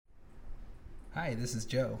Hi, this is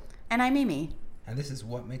Joe. And I'm Amy. And this is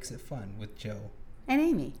What Makes It Fun with Joe. And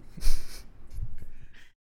Amy.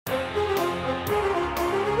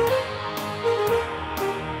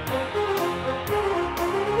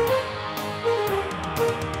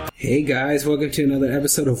 Hey guys, welcome to another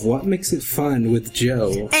episode of What Makes It Fun with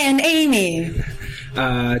Joe. And Amy.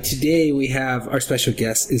 Today we have our special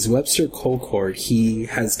guest is Webster Colcord. He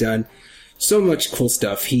has done so much cool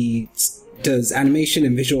stuff. He does animation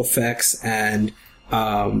and visual effects and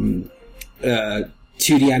 2D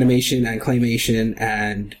animation and claymation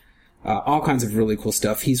and all kinds of really cool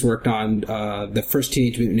stuff. He's worked on the first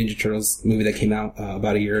Teenage Mutant Ninja Turtles movie that came out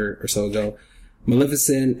about a year or so ago,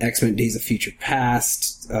 Maleficent, X-Men Days of Future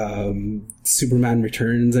Past, Superman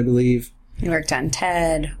Returns, I believe. He worked on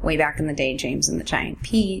Ted, way back in the day, James and the Giant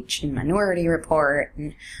Peach, and Minority Report,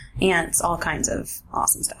 and Ants, all kinds of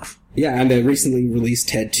awesome stuff. Yeah, and the recently released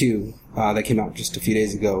Ted 2 that came out just a few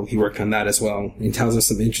days ago. He worked on that as well and tells us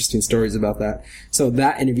some interesting stories about that. So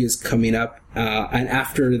that interview is coming up. And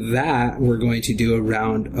after that, we're going to do a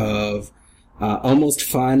round of almost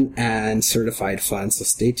fun and certified fun. So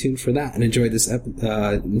stay tuned for that and enjoy this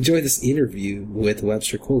interview with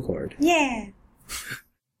Webster Colcord. Yeah.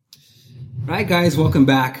 All right, guys, welcome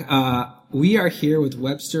back. We are here with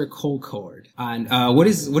Webster Colcord. And what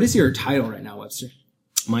is your title right now, Webster?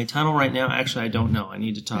 My title right now, actually, I don't know. I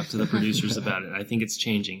need to talk to the producers about it. I think it's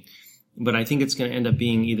changing. But I think it's going to end up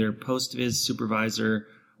being either post-viz supervisor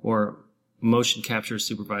or motion capture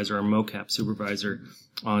supervisor or mocap supervisor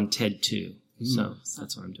on TED 2. So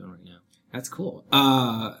that's what I'm doing right now. That's cool.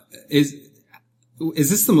 Is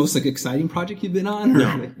this the most exciting project you've been on?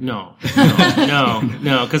 Or? No.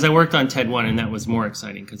 Because I worked on TED 1 and that was more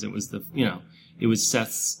exciting because it was it was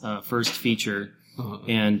Seth's first feature.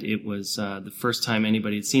 And it was the first time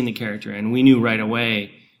anybody had seen the character, and we knew right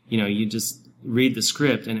away. You just read the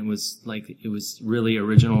script, and it was really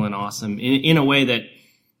original and awesome in a way that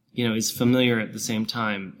is familiar at the same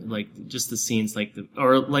time. Like just the scenes, like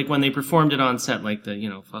when they performed it on set, like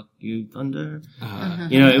the "fuck you, thunder."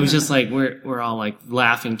 It was just like we're all like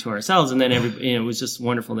laughing to ourselves, and then it was just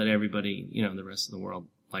wonderful that everybody, the rest of the world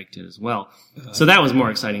liked it as well. So that was more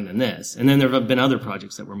exciting than this. And then there have been other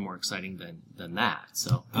projects that were more exciting than that.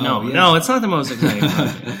 So no, it's not the most exciting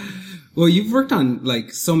project. Well, you've worked on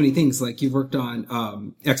like so many things. Like you've worked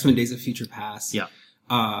on X-Men Days of Future Past. Yeah.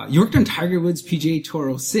 You worked on Tiger Woods PGA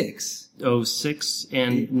Tour 06. 06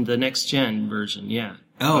 and the next gen version, yeah.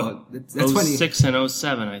 Oh, that's funny. 06 and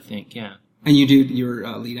 07, I think, yeah. And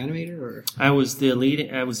you're lead animator, or? I was the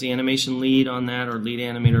animation lead on that, or lead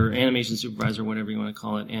animator, or animation supervisor, whatever you want to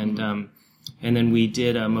call it. And then we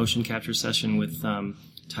did a motion capture session with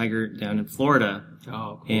Tiger down in Florida.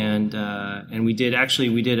 Oh, cool. And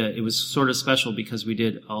it was sort of special because we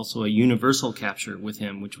did also a universal capture with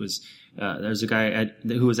him, which was there's a guy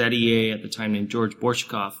who was at EA at the time named George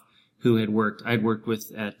Borshkov, who I'd worked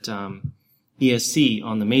with at ESC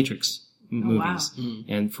on the Matrix movies. Oh, wow.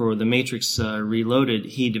 And for the Matrix Reloaded,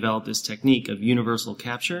 he developed this technique of universal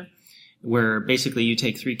capture, where basically you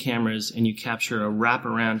take 3 cameras and you capture a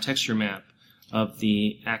wraparound texture map of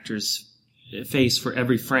the actor's face for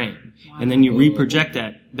every frame. Wow. And then you reproject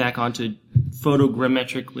that back onto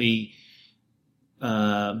photogrammetrically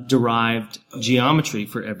derived geometry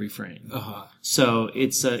for every frame. So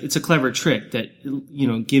it's a clever trick that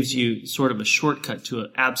gives you sort of a shortcut to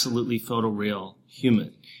an absolutely photoreal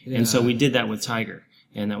human. Yeah. And so we did that with Tiger,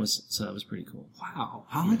 and that was pretty cool. Wow.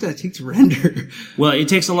 How long did that take to render? Well, it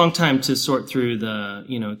takes a long time to sort through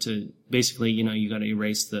to basically, you got to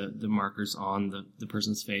erase the markers on the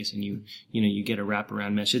person's face, and you get a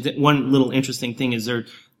wraparound mesh. One little interesting thing is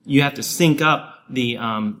you have to sync up the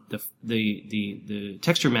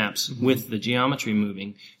texture maps with the geometry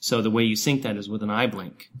moving. So the way you sync that is with an eye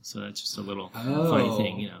blink. So that's just a little funny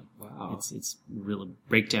thing, Wow. It's really a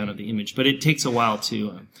breakdown of the image, but it takes a while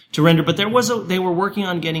to render. But they were working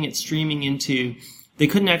on getting it streaming into. They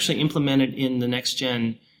couldn't actually implement it in the next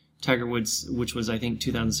gen Tiger Woods, which was I think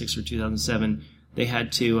 2006 or 2007. They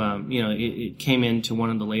had to, it came into one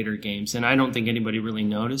of the later games, and I don't think anybody really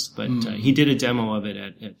noticed, but he did a demo of it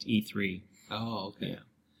at E3. Oh, okay.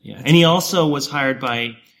 Yeah. And he also was hired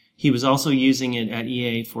he was also using it at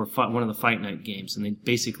EA for one of the Fight Night games, and they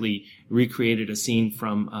basically recreated a scene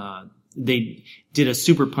from, they did a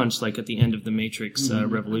super punch like at the end of the Matrix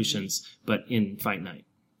Revolutions, but in Fight Night.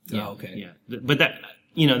 Yeah, oh, okay. Yeah. But that,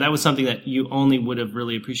 that was something that you only would have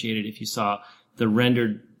really appreciated if you saw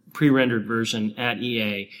the pre-rendered version at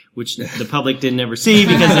EA, which the public didn't ever see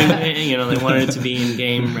because they wanted it to be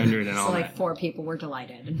in-game rendered and all that. So like 4 people were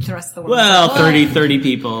delighted and the rest of the world Well, was like, 30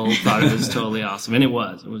 people thought it was totally awesome. And it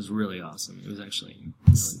was really awesome. It was actually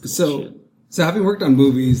really cool shit. So having worked on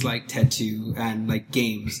movies like Ted 2 and like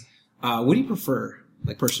games, what do you prefer,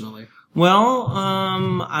 like personally? Well,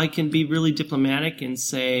 I can be really diplomatic and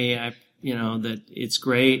say that it's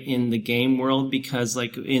great in the game world because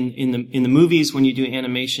like in the movies when you do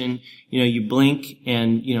animation, you blink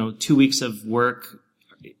and 2 weeks of work,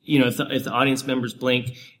 if the audience members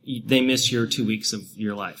blink, they miss your 2 weeks of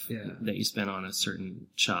your life that you spent on a certain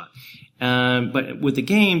shot. But with the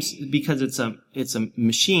games, because it's a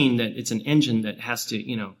machine it's an engine that has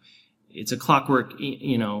to, it's a clockwork,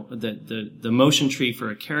 the motion tree for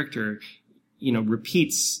a character,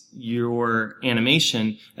 repeats your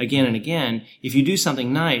animation again and again. If you do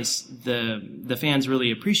something nice, the fans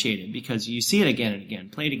really appreciate it because you see it again and again,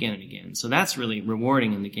 play it again and again. So that's really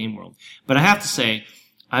rewarding in the game world. But I have to say,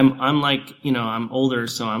 I'm like, I'm older,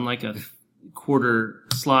 so I'm like a quarter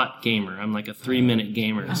slot gamer. I'm like a 3-minute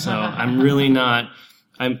gamer. So I'm really not,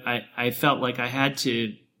 I felt like I had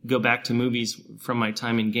to go back to movies from my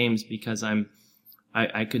time in games because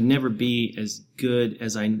I could never be as good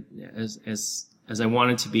as I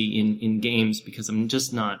wanted to be in games because I'm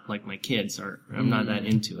just not like my kids or I'm not that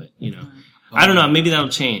into it, I don't know, maybe that'll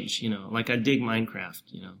change, like I dig Minecraft,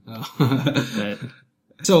 But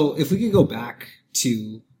so if we could go back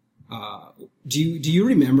to do you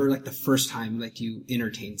remember like the first time like you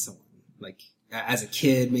entertained someone? Like as a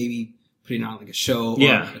kid, maybe putting on like a show or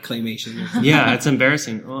a claymation or something. Yeah, it's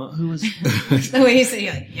embarrassing. Well, who was the way you say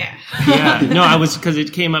like, yeah. No, I was, because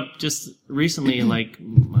it came up just recently, like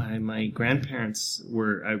my grandparents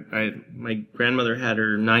were, my grandmother had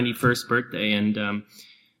her 91st birthday and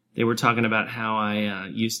they were talking about how I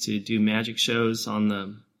used to do magic shows on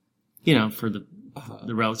the, for the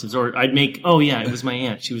relatives, or I'd make, it was my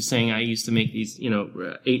aunt. She was saying I used to make these,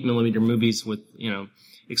 8mm movies with,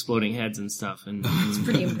 exploding heads and stuff, and it's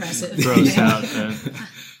pretty impressive. Gross out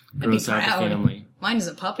the family. Mine is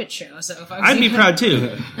a puppet show, so if I'd be proud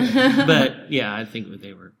too. But yeah, I think that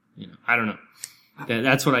they were, I don't know.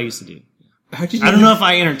 That's what I used to do. I don't know if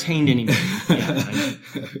I entertained anybody.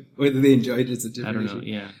 Whether they enjoyed it as a generation. I don't know.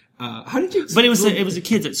 Yeah. How did you? But it was the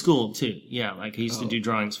kids at school too. Yeah, like I used to do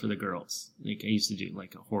drawings for the girls. Like I used to do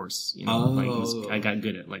like a horse. I got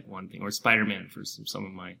good at like one thing, or Spider-Man for some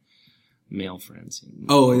of my male friends. And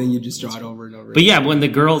then you just draw it over and over. But yeah, when the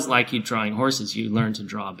girls like you drawing horses, you learn to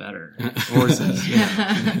draw better horses.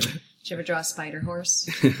 Yeah. Did you ever draw a spider horse?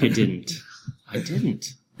 I didn't.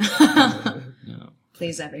 No.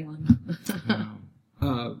 Please, everyone.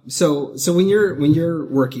 No. So when you're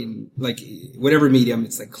working, like whatever medium,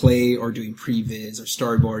 it's like clay or doing previs or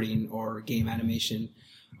storyboarding or game animation,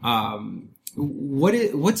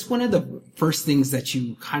 what's one of the first things that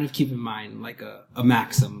you kind of keep in mind, like a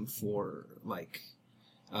maxim for like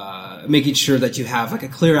making sure that you have like a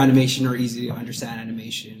clear animation or easy to understand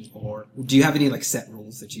animation, or do you have any like set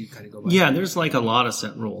rules that you kind of go by? Yeah, there's like a lot of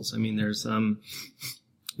set rules. I mean, there's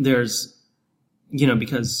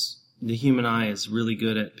because the human eye is really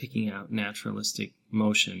good at picking out naturalistic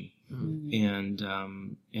motion, and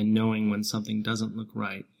knowing when something doesn't look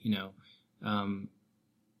right,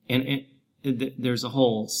 there's a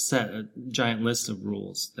whole a giant list of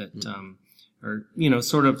rules that are,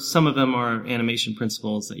 sort of, some of them are animation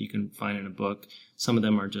principles that you can find in a book. Some of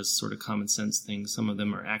them are just sort of common sense things. Some of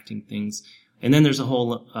them are acting things. And then there's a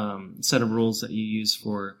whole set of rules that you use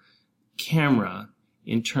for camera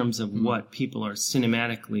in terms of what people are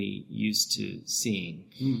cinematically used to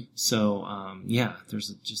seeing. So, there's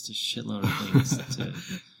just a shitload of things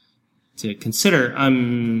to consider.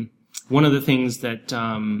 One of the things that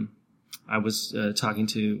I was talking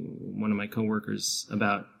to one of my coworkers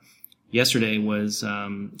about yesterday was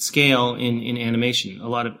scale in animation. A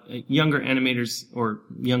lot of younger animators, or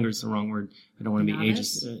younger is the wrong word, I don't want to be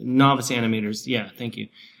ageist. Novice animators, yeah, thank you.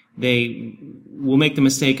 They will make the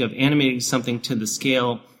mistake of animating something to the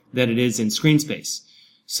scale that it is in screen space.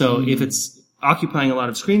 So if it's occupying a lot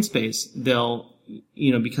of screen space, they'll,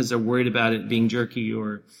 because they're worried about it being jerky,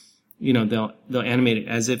 or, they'll animate it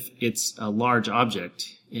as if it's a large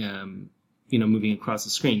object, moving across the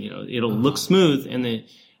screen. It'll look smooth and the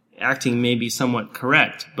acting may be somewhat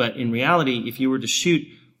correct, but in reality, if you were to shoot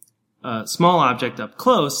a small object up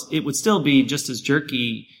close, it would still be just as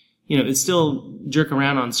jerky. It'd still jerk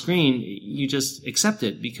around on screen. You just accept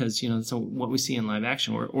it because, so what we see in live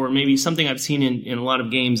action, or maybe something I've seen in a lot of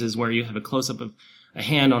games is where you have a close up of a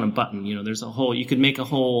hand on a button. There's you could make a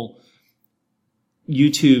whole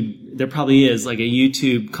YouTube, there probably is like a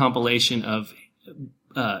YouTube compilation of,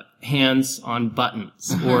 hands on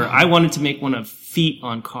buttons, or I wanted to make one of feet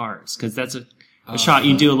on cars, because that's a shot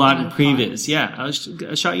you do a lot in previs. Yeah,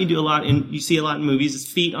 a shot you do a lot you see a lot in movies is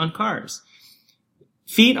feet on cars.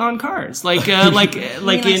 feet on cars, like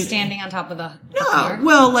standing on top of the no, car?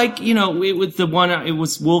 well, with the one, it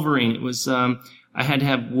was Wolverine. It was I had to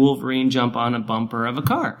have Wolverine jump on a bumper of a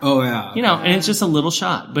car. Oh yeah. And it's just a little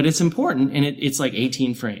shot, but it's important, and it's like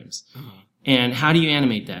 18 frames. And how do you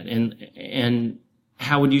animate that? And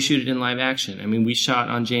how would you shoot it in live action? I mean, we shot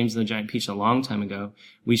on James and the Giant Peach a long time ago.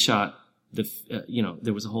 We shot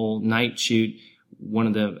there was a whole night shoot. One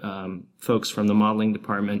of the folks from the modeling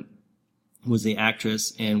department was the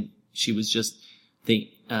actress, and she was just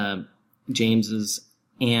James's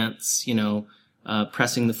aunts,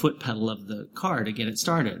 pressing the foot pedal of the car to get it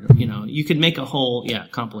started. You could make a whole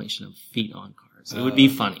compilation of feet on cars. It would be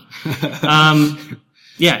funny.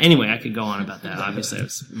 Anyway, I could go on about that. Obviously,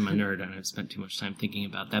 I'm a nerd and I've spent too much time thinking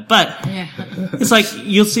about that. But it's like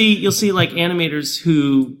you'll see like animators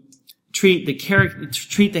who treat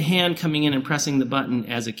the hand coming in and pressing the button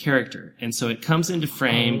as a character. And so it comes into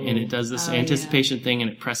frame and it does this anticipation thing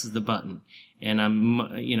and it presses the button. And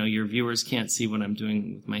your viewers can't see what I'm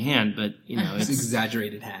doing with my hand, but it's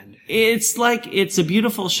exaggerated hand. It's like, it's a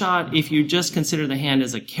beautiful shot if you just consider the hand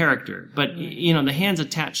as a character, but the hand's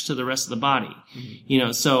attached to the rest of the body.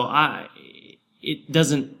 So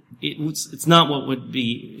it's not what would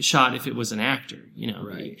be shot if it was an actor,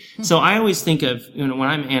 Right. So I always think of, when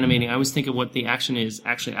I'm animating, I always think of what the action is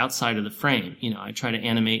actually outside of the frame. I try to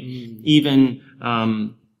animate even,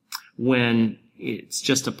 when it's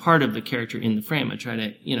just a part of the character in the frame. I try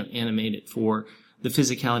to, animate it for the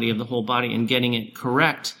physicality of the whole body and getting it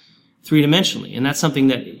correct three-dimensionally. And that's something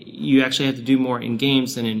that you actually have to do more in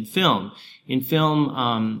games than in film. In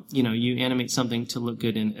film, you animate something to look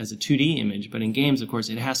good as a 2D image, but in games, of course,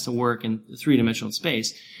 it has to work in three-dimensional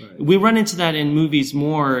space. Right. We run into that in movies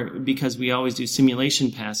more because we always do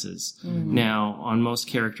simulation passes now on most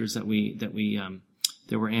characters that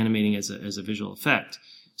we're animating as a visual effect.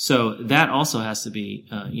 So that also has to be,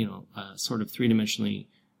 sort of three-dimensionally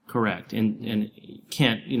correct, and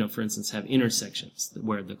can't, for instance, have intersections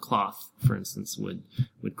where the cloth, for instance, would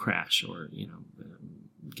crash or,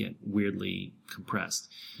 get weirdly compressed.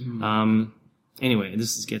 Anyway,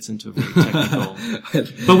 this gets into a very technical,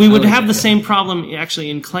 but we would have the same problem actually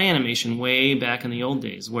in clay animation way back in the old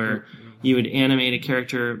days where you would animate a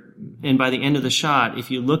character, and by the end of the shot,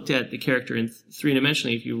 if you looked at the character in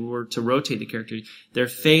three-dimensionally, if you were to rotate the character, their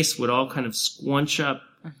face would all kind of squunch up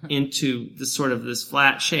into this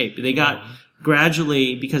flat shape. They got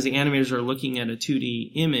gradually, because the animators are looking at a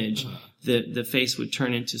 2D image, the face would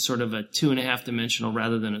turn into sort of a 2.5 dimensional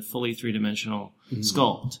rather than a fully three-dimensional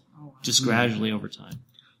sculpt, just gradually over time.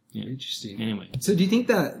 Yeah. Interesting. Anyway. So do you think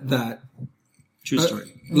that True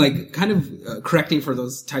story. Correcting for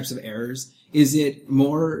those types of errors, is it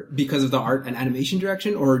more because of the art and animation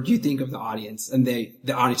direction, or do you think of the audience and the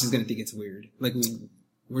audience is going to think it's weird? Like,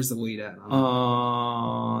 where's the weight at?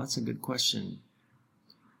 That's a good question.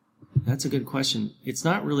 It's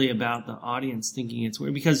not really about the audience thinking it's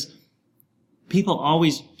weird, because people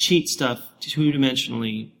always cheat stuff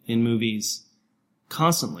two-dimensionally in movies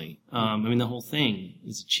constantly. The whole thing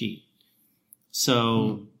is a cheat.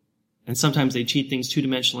 So... And sometimes they cheat things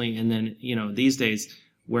two-dimensionally, and then, these days,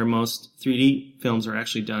 where most 3D films are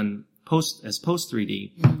actually done post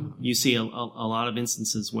 3D, you see a lot of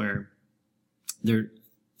instances where they're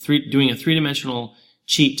doing a three-dimensional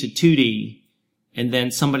cheat to 2D, and then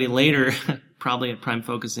somebody later, probably at Prime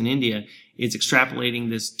Focus in India, is extrapolating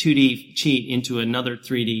this 2D cheat into another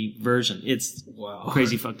 3D version. It's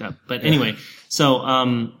crazy fucked up. But anyway, so,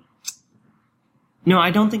 no, I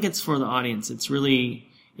don't think it's for the audience. It's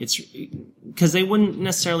because they wouldn't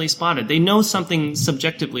necessarily spot it. They know something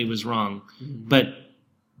subjectively was wrong, but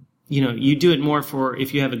you do it more for,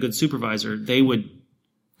 if you have a good supervisor, they would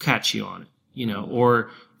catch you on it, or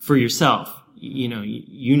for yourself, you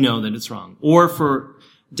know that it's wrong, or for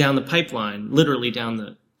down the pipeline, literally down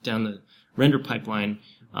the render pipeline,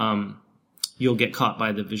 you'll get caught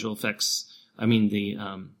by the visual effects.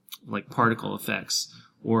 Like particle effects,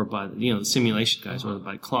 or by the simulation guys, or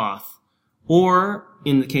by cloth. Or,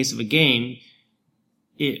 in the case of a game,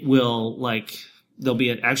 it will, there'll be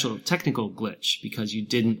an actual technical glitch because you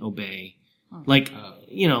didn't obey.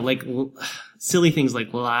 Silly things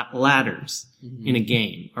like ladders in a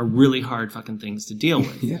game are really hard fucking things to deal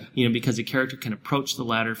with. Because a character can approach the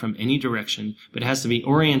ladder from any direction, but it has to be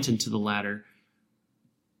oriented to the ladder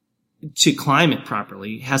to climb it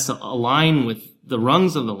properly. It has to align with the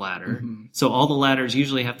rungs of the ladder. So all the ladders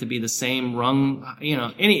usually have to be the same rung,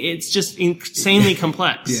 it's just insanely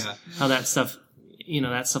complex. How that stuff,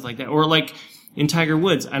 that stuff like that. Or like in Tiger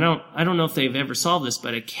Woods, I don't know if they've ever solved this,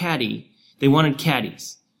 but they wanted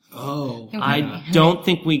caddies Oh. I don't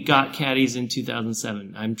think we got caddies in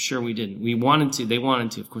 2007. I'm sure we didn't. We wanted to. They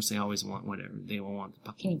wanted to. Of course, they always want whatever. They will want the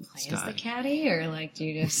puppy. Can you play as the caddy, or like do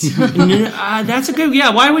you just? That's a good. Yeah.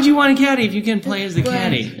 Why would you want a caddy if you can play as the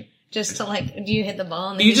caddy? Just to like, do you hit the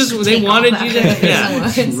ball and then you just they wanted you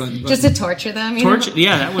to just to torture them? Torture.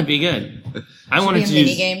 Yeah, that would be good. I wanted to do a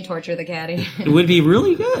mini game, torture the caddy. It would be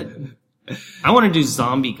really good. I want to do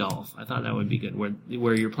zombie golf. I thought that would be good.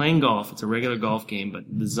 Where you're playing golf, it's a regular golf game, but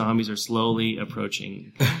the zombies are slowly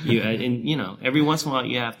approaching you. And, you know, every once in a while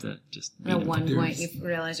you have to just... At one point you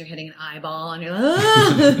realize you're hitting an eyeball and you're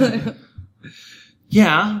like,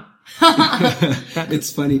 yeah.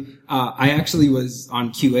 It's funny. I actually was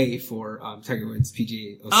on QA for Tiger Woods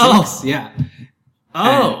PGA 06. Oh. Yeah.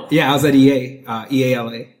 Oh. And, yeah, I was at EA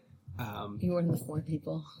LA. You were one of the 4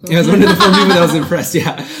 people. Yeah, I was one of the 4 people that was impressed,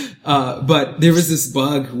 yeah. But there was this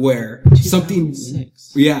bug where something...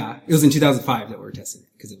 Yeah, it was in 2005 that we were testing it,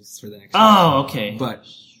 because it was for the next year. Oh, okay. But...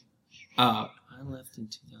 I left in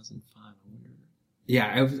 2005, I wonder.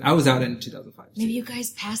 Yeah, I was out in 2005. Maybe you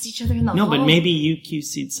guys passed each other in the No, hall? but maybe you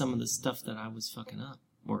QC'd some of the stuff that I was fucking up.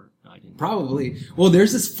 Or I didn't. Probably. Well,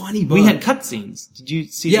 there's this funny bug. We had cutscenes. Did you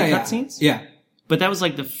see the cutscenes? Yeah. But that was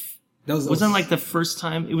like wasn't like the first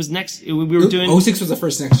time. It was we were doing. 06 was the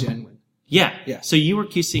first next gen one. Yeah. Yeah. So you were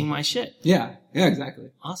QCing my shit. Yeah. Yeah,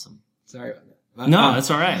 exactly. Awesome. Sorry about that. No, that's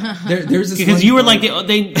all right. There's this because you were like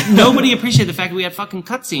nobody appreciated the fact that we had fucking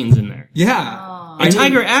cutscenes in there. Yeah. And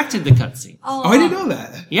Tiger acted the cutscene. Oh, I didn't know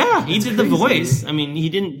that. Yeah, he did the voice. I mean, he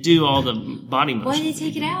didn't do all the body motion. Why did they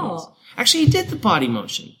take it out? Actually, he did the body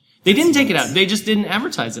motion. They didn't take it out. They just didn't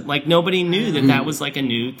advertise it. Like, nobody knew that was like a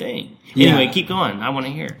new thing. Anyway, keep going. I want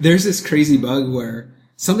to hear. There's this crazy bug where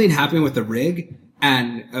something happened with the rig,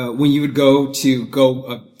 and when you would go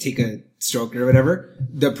take a stroke or whatever,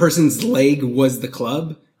 the person's leg was the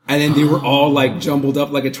club, and then they were all like jumbled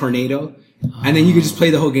up like a tornado, and then you could just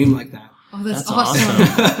play the whole game like that. Oh, that's awesome.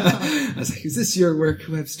 I was like, is this your work,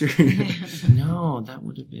 Webster? No, that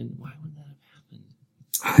would have been... Why would that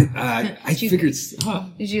have happened? I figured...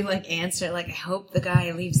 Did you like answer like, I hope the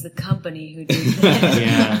guy leaves the company who did that?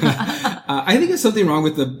 Yeah. I think there's something wrong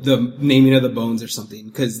with the naming of the bones or something,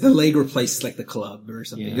 because the leg replaced like the club or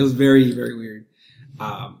something. Yeah. It was very, very weird.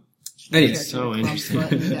 Anyways. So interesting.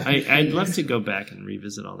 I'd love to go back and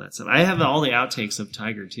revisit all that stuff. I have all the outtakes of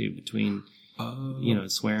Tiger too, between...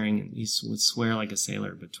 swearing. He would swear like a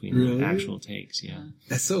sailor between the actual takes. Yeah.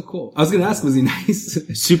 That's so cool. I was going to ask, was he nice?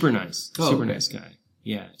 Super nice. Nice guy.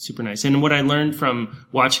 Yeah, super nice. And what I learned from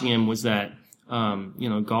watching him was that,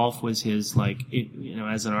 golf was his,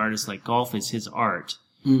 as an artist, like golf is his art.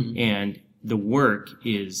 Mm-hmm. And the work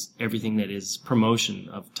is everything that is promotion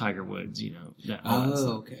of Tiger Woods,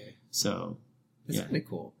 okay. So, that's kind of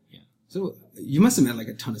cool. Yeah. So you must have met like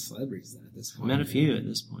a ton of celebrities then at this point. Met a few at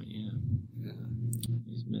this point, yeah.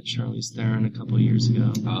 Met Charlize Theron a couple of years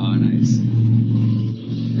ago. Oh, nice.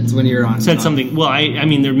 That's when you're on. Said something. Well, I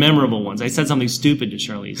mean, they're memorable ones. I said something stupid to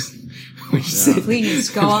Charlize. Please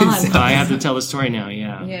go on. I have to tell the story now.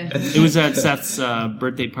 Yeah. It was at Seth's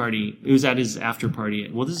birthday party. It was at his after party.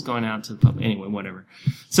 Well, this is going out to the public anyway. Whatever.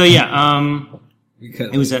 So yeah,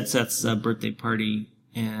 it was at Seth's birthday party,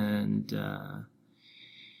 and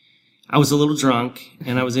I was a little drunk,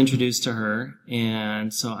 and I was introduced to her,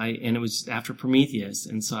 and it was after Prometheus,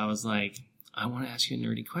 and so I was like, I want to ask you a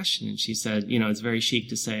nerdy question. And she said, it's very chic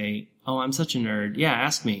to say, oh, I'm such a nerd. Yeah,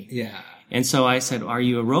 ask me. Yeah. And so I said, are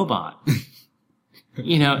you a robot?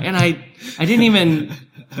 And I didn't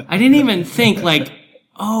even think like,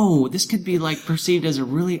 oh, this could be like perceived as a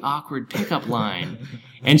really awkward pickup line.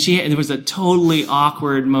 And there was a totally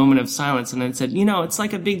awkward moment of silence, and then said, it's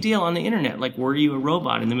like a big deal on the internet. Like, were you a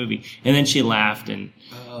robot in the movie? And then she laughed and,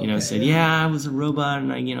 said, yeah, I was a robot,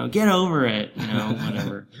 and I, get over it,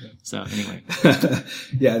 whatever. So anyway.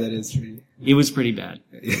 Yeah, that is true. It was pretty bad.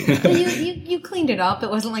 But you cleaned it up.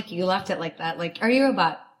 It wasn't like you left it like that. Like, are you a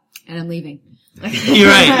robot? And I'm leaving. You're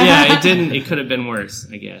right. Yeah, it could have been worse,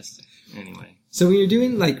 I guess. Anyway. So when you're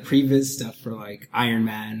doing like previs stuff for like Iron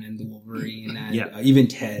Man and the Wolverine and even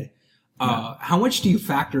Ted, how much do you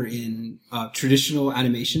factor in traditional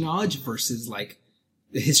animation knowledge versus like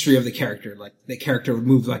the history of the character? Like the character would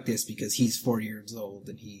move like this because he's 40 years old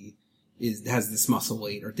and he has this muscle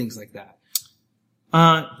weight or things like that.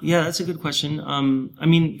 Yeah, that's a good question. I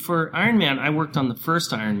mean, for Iron Man, I worked on the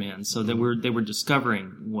first Iron Man, so they were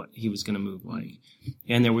discovering what he was going to move like.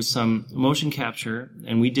 And there was some motion capture,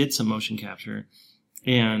 and we did some motion capture.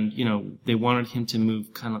 And, they wanted him to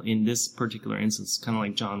move kind of, in this particular instance, kind of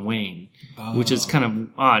like John Wayne, which is kind of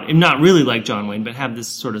odd. And not really like John Wayne, but have this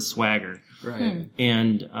sort of swagger. Right.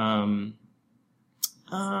 And,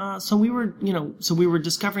 So we were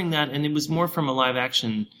discovering that, and it was more from a live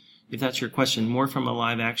action, if that's your question, more from a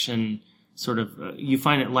live action sort of, you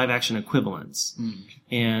find it live action equivalents.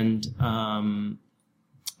 And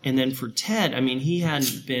then for Ted, I mean, he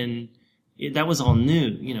hadn't been, that was all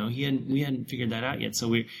new, we hadn't figured that out yet.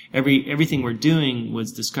 So everything we're doing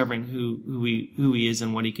was discovering who he is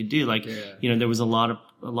and what he could do. Like, there was a lot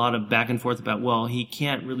of back and forth about, well, he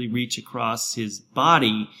can't really reach across his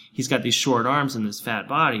body. He's got these short arms and this fat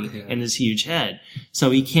body and this huge head. So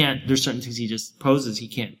he can't, there's certain things he just poses he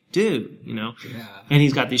can't do, and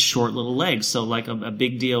he's got these short little legs. So like a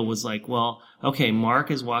big deal was like, well, okay, Mark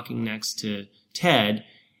is walking next to Ted,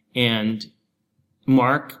 and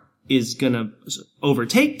Mark is gonna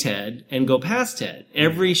overtake Ted and go past Ted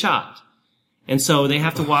every shot. And so they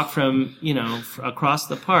have to walk from, across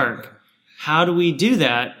the park. How do we do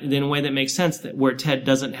that in a way that makes sense, that where Ted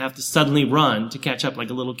doesn't have to suddenly run to catch up like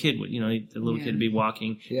a little kid would, the little kid would be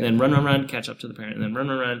walking and then run, catch up to the parent, and then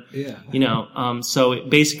run. So it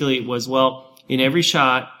basically was, well, in every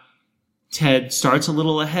shot, Ted starts a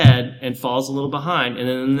little ahead and falls a little behind, and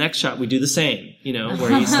then in the next shot we do the same,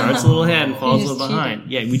 where he starts a little ahead and falls a little behind.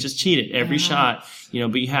 Yeah, we just cheat it every shot,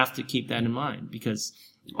 but you have to keep that in mind, because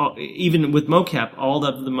even with mocap, all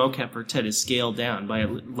of the mocap for Ted is scaled down by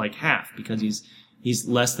like half, because he's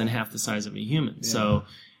less than half the size of a human. Yeah. So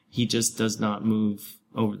he just does not move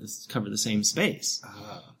cover the same space.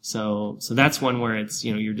 So that's one where it's,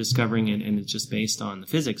 you're discovering it, and it's just based on the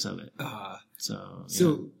physics of it. So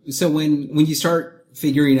when you start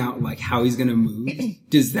figuring out like how he's going to move,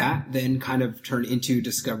 does that then kind of turn into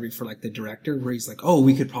discovery for like the director, where he's like, oh,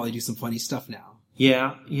 we could probably do some funny stuff now?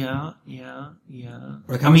 Yeah. Or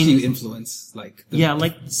like how much do you influence like?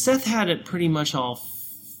 Like Seth had it pretty much all.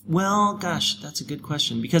 Well, gosh, that's a good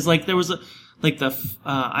question, because like there was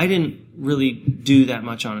I didn't really do that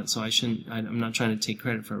much on it, so I'm not trying to take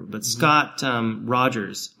credit for it. But Scott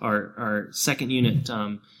Rogers, our second unit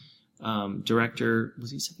director, was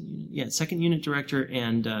he second unit? Yeah, second unit director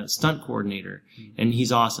and stunt coordinator, and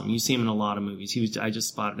he's awesome. You see him in a lot of movies. I just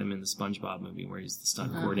spotted him in the SpongeBob movie where he's the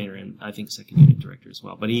stunt coordinator and I think second unit director as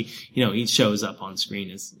well. But he shows up on screen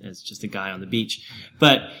as just a guy on the beach.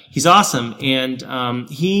 But he's awesome, and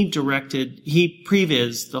he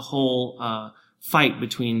prevised the whole fight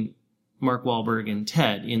between Mark Wahlberg and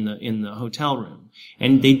Ted in the hotel room.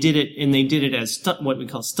 And they did it as what we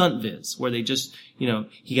call stunt viz, where they just,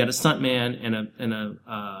 he got a stunt man and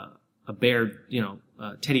a bear,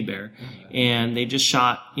 teddy bear, and they just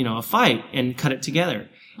shot, a fight and cut it together.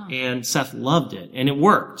 And Seth loved it, and it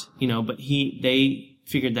worked, but they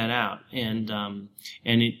figured that out, and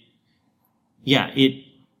it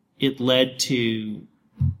led to,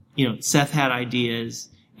 Seth had ideas,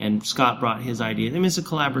 and Scott brought his idea. I mean, it's a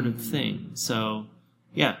collaborative thing. So,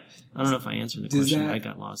 yeah. I don't know if I answered the question. I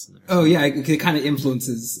got lost in there. Oh, yeah. It kind of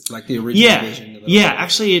influences, like, the original vision.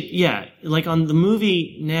 Actually, like, on the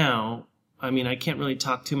movie now, I mean, I can't really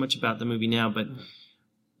talk too much about the movie now, but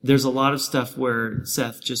there's a lot of stuff where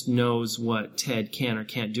Seth just knows what Ted can or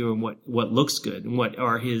can't do, and what looks good, and what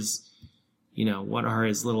are his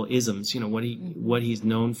little isms, what he's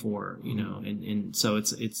known for, and so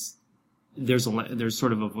it's, there's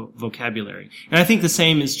sort of a vocabulary. And I think the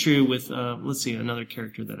same is true with, let's see, another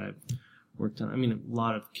character that I've worked on. I mean, a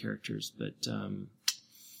lot of characters, but,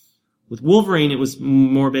 with Wolverine, it was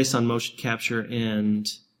more based on motion capture and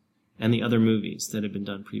the other movies that had been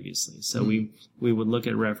done previously. So we would look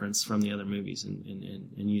at reference from the other movies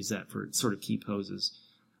and use that for sort of key poses.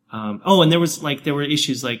 And there were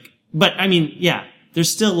issues but I mean, yeah, there's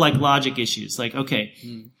still like logic issues. Like, okay,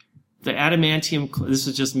 the adamantium, this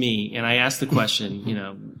was just me, and I asked the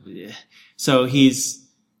question, so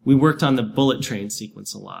we worked on the bullet train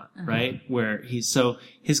sequence a lot, right? Where so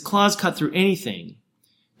his claws cut through anything.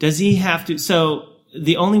 Does he have to, so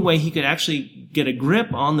the only way he could actually get a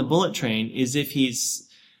grip on the bullet train is if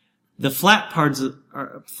the flat part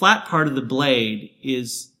of the blade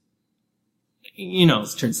is,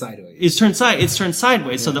 it's turned sideways. It's turned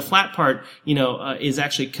sideways. Yeah. So the flat part, is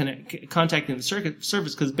actually contacting the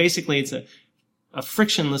surface, because basically it's a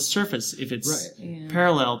frictionless surface if it's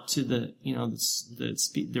parallel to the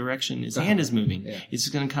speed direction his hand is moving. Yeah. It's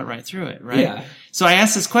going to cut right through it, right? Yeah. So I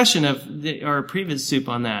asked this question of our previous soup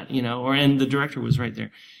on that, and the director was right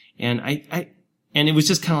there, and and it was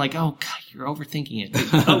just kind of like, oh God, you're overthinking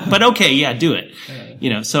it. But okay, yeah, do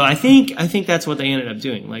it. So I think that's what they ended up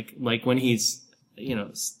doing. Like when he's,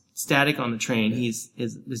 static on the train, his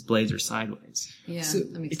blades are sideways. Yeah. So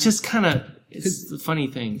it's just kind of, it's the funny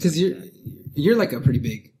thing. Because you're like a pretty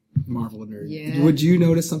big Marvel nerd. Yeah. Would you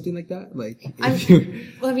notice something like that? Like,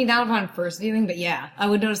 Well, I mean, not upon first viewing, but yeah, I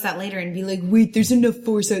would notice that later and be like, wait, there's enough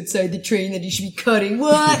force outside the train that he should be cutting.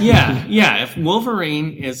 What? Yeah. If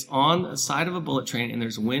Wolverine is on the side of a bullet train and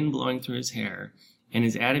there's wind blowing through his hair, and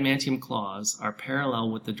his adamantium claws are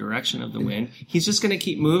parallel with the direction of the wind, he's just going to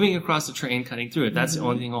keep moving across the train, cutting through it. That's the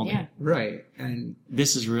only thing holding. Yeah. right. And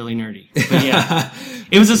This is really nerdy. But yeah.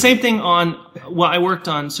 It was the same thing I worked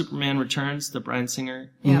on Superman Returns, the Bryan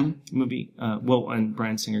Singer movie. And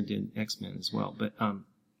Bryan Singer did X-Men as well.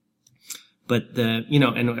 But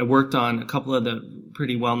and I worked on a couple of the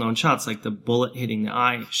pretty well-known shots, like the bullet hitting the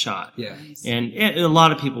eye shot. yeah. And a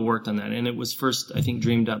lot of people worked on that. And it was first, I think,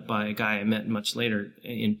 dreamed up by a guy I met much later,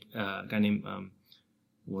 a guy named,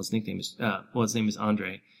 his name is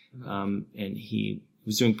Andre. And he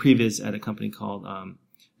was doing previs at a company called,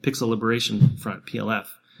 Pixel Liberation Front, PLF.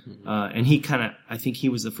 And I think he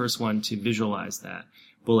was the first one to visualize that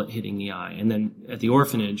bullet hitting the eye. And then at the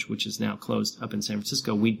orphanage, which is now closed up in San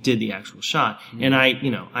Francisco, we did the actual shot. And I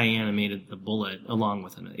animated the bullet along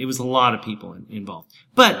with it. It was a lot of people involved.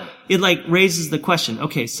 But it raises the question,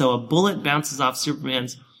 okay, so a bullet bounces off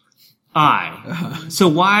Superman's eye. So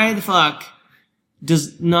why the fuck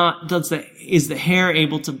does the hair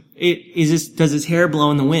able to, does his hair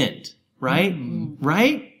blow in the wind? Right?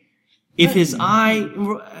 Right? If his eye,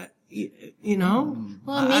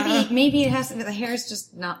 Well, maybe it has to be, the hair is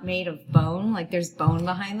just not made of bone. Like there's bone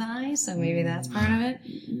behind the eye, so maybe that's part of it.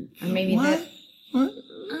 Or maybe What? I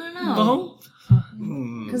don't know.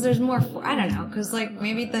 Bone? Because there's more, I don't know. Because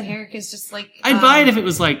maybe the hair is just I'd buy it if it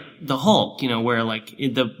was like the Hulk, where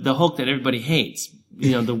the Hulk that everybody hates,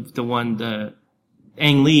 the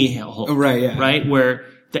Ang Lee Hulk. Oh, right, yeah. Right? Where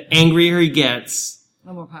the angrier he gets, a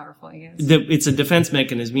little more powerful, I guess. it's a defense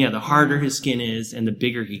mechanism. Yeah, the harder his skin is and the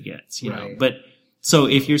bigger he gets, know. Right. But, so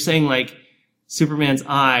if you're saying Superman's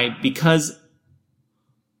eye, because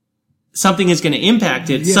something is going to impact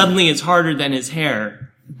it, suddenly it's harder than his hair.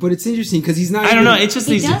 But it's interesting because he's not. I don't know. It's just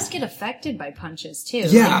he does get affected by punches too.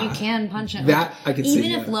 Yeah. You can punch him. That I could see.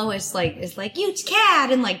 Even if Lois is you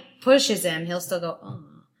cat and pushes him, he'll still go, oh.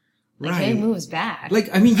 He moves back.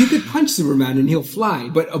 You could punch Superman and he'll fly,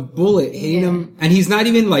 but a bullet hitting him, and he's not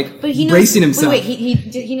even but he knows, bracing himself. Wait,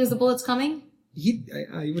 he knows the bullet's coming?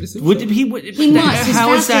 I would assume. He must. He's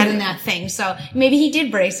faster than that thing, so maybe he did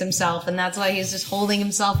brace himself, and that's why he's just holding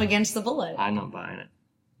himself against the bullet. I'm not buying it.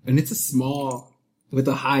 And it's a small with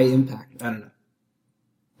a high impact. I don't know.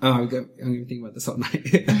 Oh, I'm gonna think about this all night.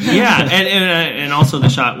 Yeah, and also the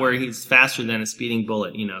shot where he's faster than a speeding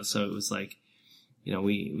bullet. So it was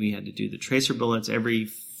we had to do the tracer bullets. Every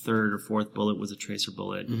third or fourth bullet was a tracer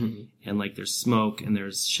bullet. Mm-hmm. And there's smoke and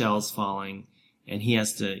there's shells falling and he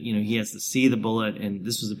has to see the bullet, and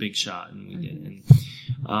this was a big shot and we did.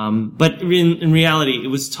 And, but in reality, it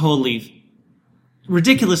was totally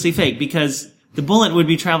ridiculously fake because the bullet would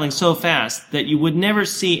be traveling so fast that you would never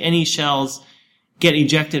see any shells get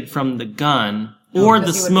ejected from the gun or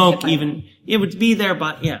the smoke even. It would be there,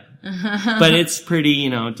 but yeah. But it's pretty,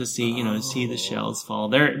 to see the shells fall.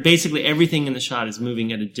 Basically everything in the shot is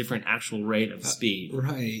moving at a different actual rate of speed.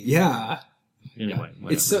 Right. Yeah. Anyway,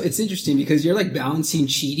 it's interesting because you're balancing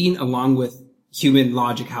cheating along with human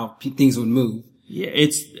logic, how things would move. Yeah,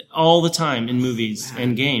 it's all the time in movies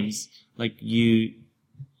and games.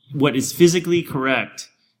 What is physically correct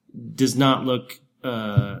does not look,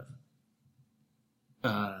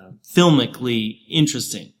 filmically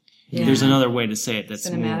interesting. Yeah. There's another way to say it that's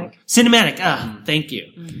cinematic. More cinematic. Thank you.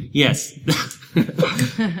 Mm-hmm. Yes.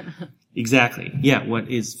 Exactly. Yeah, what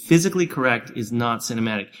is physically correct is not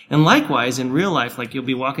cinematic. And likewise, in real life, you'll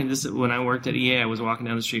be walking when I worked at EA, I was walking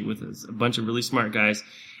down the street with a bunch of really smart guys,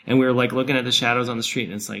 and we were looking at the shadows on the street,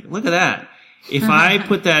 and it's look at that. If I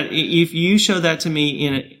put that, if you show that to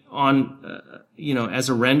me as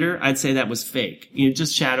a render, I'd say that was fake.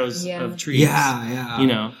 Just shadows of trees.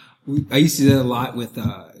 Yeah. I used to do that a lot with,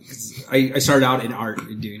 cause I started out in art,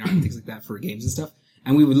 doing art and things like that for games and stuff.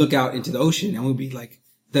 And we would look out into the ocean and we'd be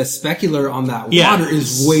the specular on that water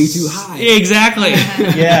is way too high. Exactly.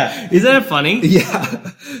 Yeah. Isn't that funny?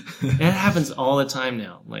 Yeah. That happens all the time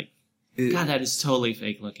now. God, that is totally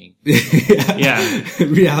fake looking. Yeah.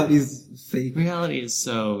 Reality is fake. Reality is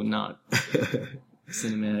so not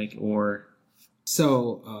cinematic or...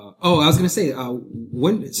 So, I was going to say,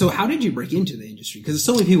 so how did you break into the industry? Because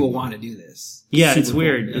so many people want to do this. Yeah, it's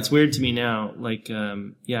weird. Cool. Yeah. It's weird to me now.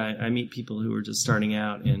 I meet people who are just starting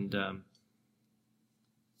out and,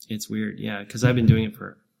 it's weird. Yeah. Cause I've been doing it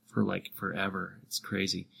for forever. It's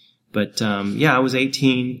crazy. But, I was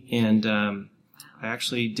 18 and, I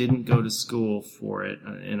actually didn't go to school for it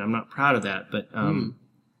and I'm not proud of that, but,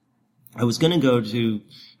 I was going to go to,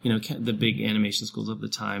 the big animation schools of the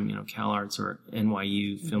time, CalArts or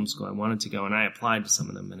NYU Film School. I wanted to go, and I applied to some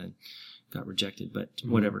of them, and it got rejected, but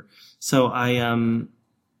whatever. So I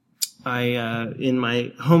in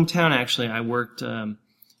my hometown, actually, I worked, up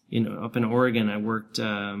in Oregon, I worked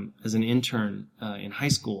as an intern in high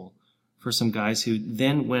school for some guys who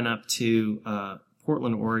then went up to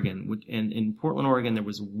Portland, Oregon. And in Portland, Oregon, there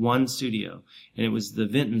was one studio, and it was the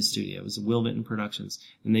Vinton studio. It was the Will Vinton Productions,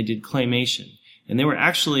 and they did claymation. And they were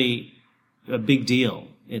actually a big deal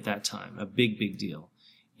at that time, a big, big deal.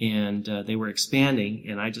 And they were expanding,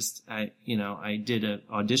 and I did an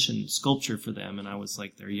audition sculpture for them, and I was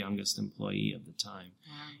like their youngest employee of the time.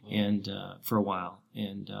 Wow. And for a while.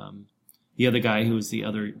 And the other guy who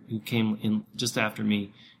came in just after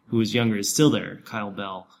me, who was younger, is still there, Kyle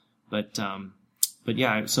Bell. But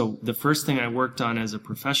yeah, so the first thing I worked on as a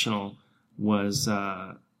professional was,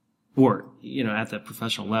 at that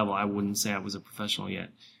professional level, I wouldn't say I was a professional yet,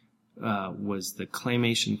 was the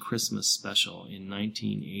Claymation Christmas special in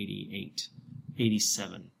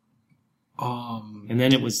 87. And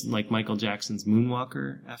then it was like Michael Jackson's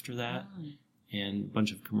Moonwalker after that, and a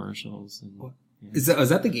bunch of commercials. And, Is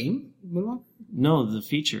that the game, Moonwalker? No, the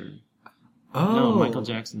feature. Oh. No, Michael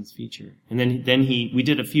Jackson's feature. And then we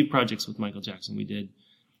did a few projects with Michael Jackson.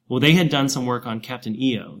 They had done some work on Captain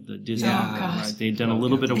EO, the Disney. Right? They'd done a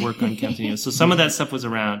little bit of work on Captain EO. So some of that stuff was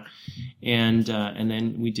around. And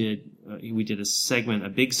then we did a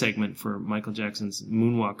big segment for Michael Jackson's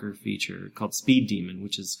Moonwalker feature called Speed Demon,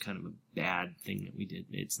 which is kind of a bad thing that we did.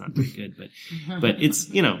 It's not very good, but it's,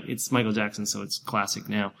 it's Michael Jackson, so it's classic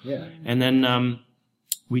now. Yeah. And then, and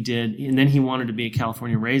then he wanted to be a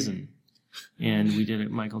California Raisin. And we did a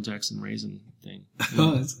Michael Jackson Raisin thing.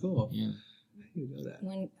 Oh, that's cool. Yeah. I didn't know that.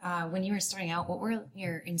 When you were starting out, what were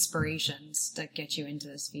your inspirations to get you into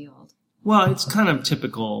this field? Well, it's kind of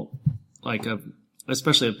typical,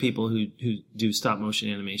 especially of people who do stop motion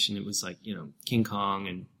animation. It was like, King Kong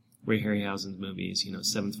and Ray Harryhausen's movies,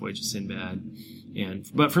 Seventh Voyage of Sinbad.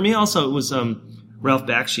 But for me also, it was, Ralph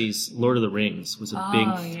Bakshi's Lord of the Rings was a big,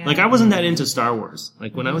 I wasn't that into Star Wars.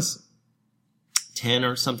 Like when I was 10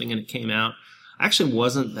 or something and it came out, I actually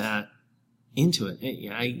wasn't that into it.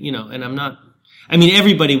 And I'm not,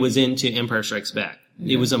 everybody was into Empire Strikes Back.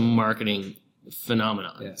 Yeah. It was a marketing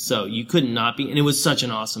phenomenon. Yeah. So you could not be, and it was such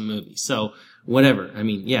an awesome movie. So whatever.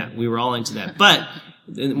 We were all into that. But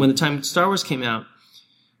when the time Star Wars came out,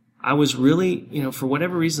 I was really, for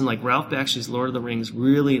whatever reason, like Ralph Bakshi's Lord of the Rings,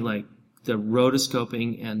 really like the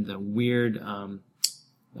rotoscoping and the weird,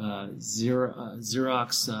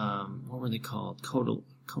 Xerox, what were they called?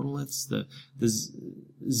 Codoliths? The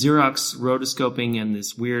Xerox rotoscoping and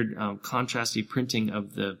this weird, contrasty printing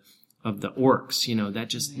of the orcs, that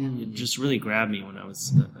just really grabbed me when I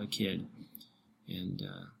was a kid. And,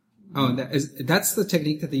 that's the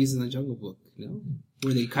technique that they use in the Jungle Book,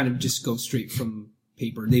 where they kind of just go straight from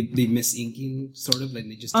paper. They miss inking, sort of,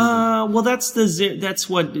 and they just. Well, that's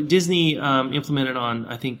what Disney implemented on,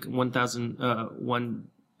 I think,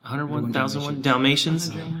 101,001 Dalmatians.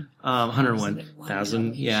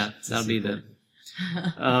 101,000. Yeah, that'll be the.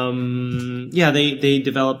 They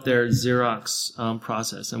developed their Xerox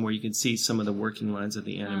process, and where you can see some of the working lines of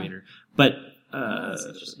the animator. But no,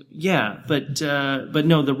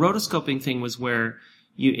 the rotoscoping thing was where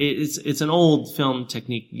it's an old film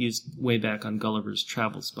technique used way back on Gulliver's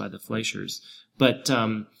Travels by the Fleischers. But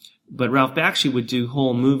Ralph Bakshi would do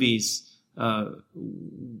whole movies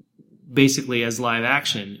basically as live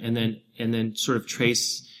action, and then sort of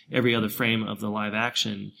trace every other frame of the live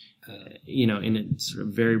action, in a sort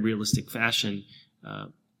of very realistic fashion.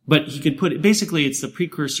 But he could put it, basically it's the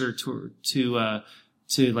precursor to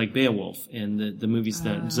like Beowulf and the movies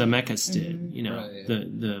that Zemeckis did,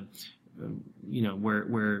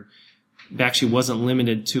 where Bakshi wasn't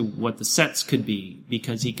limited to what the sets could be,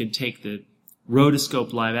 because he could take the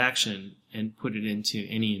rotoscope live action and put it into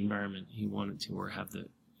any environment he wanted to, or have the,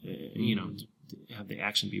 have the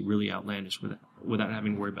action be really outlandish without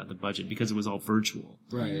having to worry about the budget, because it was all virtual.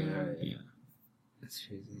 Right. Yeah. That's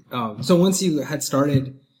crazy. So once you had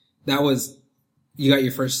started, you got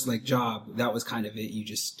your first job. That was kind of it. You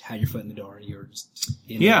just had your foot in the door, and you were just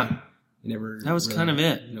in it. That was really, kind of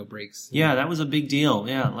it. No breaks. Yeah, that was a big deal.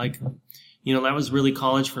 Yeah, that was really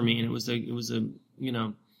college for me, and it was I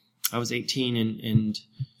was 18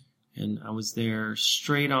 and I was there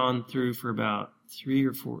straight on through for about 3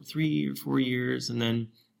 or 4 years, and then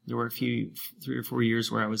there were 3 or 4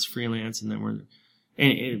 years where I was freelance, and then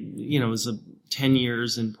it was 10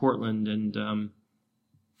 years in Portland, and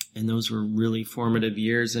those were really formative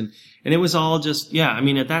years, and it was all just,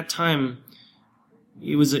 at that time,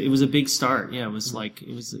 it was a big start. Yeah, it was like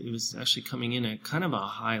it was actually coming in at kind of a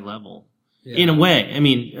high level in a way. I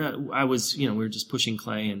mean, I was we were just pushing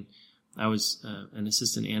clay, and I was an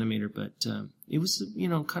assistant animator, but it was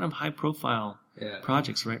kind of high profile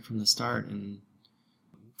projects right from the start, and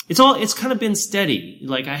it's kind of been steady.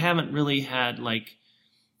 Like I haven't really had like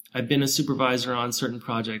I've been a supervisor on certain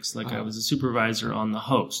projects. Like I was a supervisor on The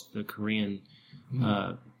Host, the Korean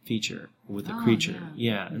feature with the creature.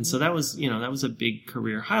 Yeah. And so that was a big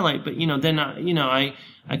career highlight. But then I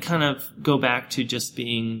kind of go back to just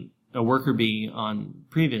being a worker bee on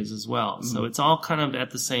Previs as well. Mm-hmm. So it's all kind of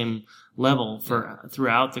at the same level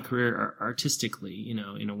throughout the career artistically,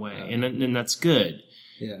 in a way. And that's good.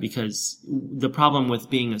 Yeah. Because the problem with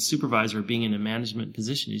being a supervisor, being in a management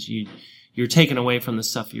position is you're taken away from the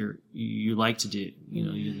stuff you like to do,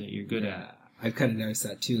 that you're good at. I've kind of noticed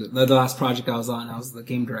that too. The last project I was on, I was the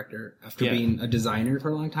game director after being a designer for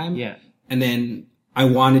a long time. Yeah. And then I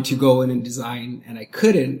wanted to go in and design, and I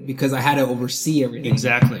couldn't because I had to oversee everything.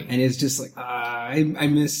 Exactly. And it's just like, I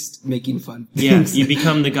missed making fun things. Yeah, you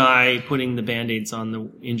become the guy putting the Band-Aids on the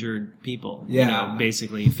injured people. Yeah.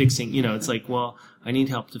 Basically fixing, it's like, well, I need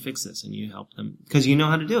help to fix this, and you help them because you know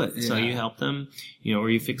how to do it. Yeah. So you help them,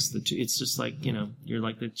 or you fix it's just like, you're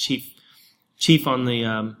like the chief on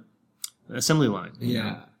the assembly line.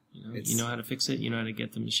 Yeah. You know how to fix it, you know how to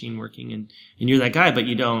get the machine working, and you're that guy, but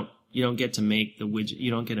you don't get to make the widget,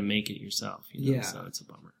 you don't get to make it yourself. So it's a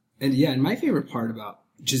bummer. And my favorite part about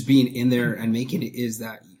just being in there and making it is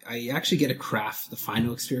that I actually get to craft the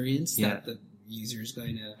final experience that the user is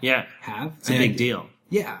going to have. It's a big deal.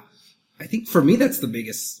 Yeah. I think for me, that's the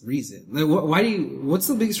biggest reason. Like, what's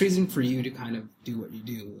the biggest reason for you to kind of do what you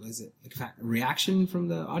do? Is it like reaction from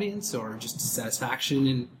the audience, or just satisfaction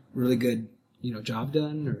and really good, job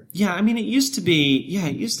done? Or? Yeah, I mean, it used to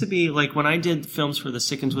be like when I did films for the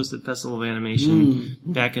Sick and Twisted Festival of Animation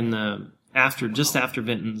back in after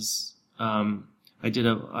Vinton's,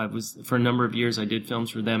 I was for a number of years I did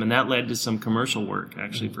films for them, and that led to some commercial work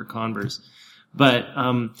actually for Converse. But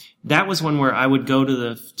that was one where I would go to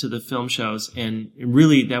the film shows, and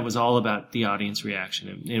really that was all about the audience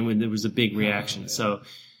reaction, and when there was a big reaction. So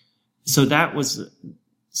that was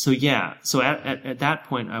so at that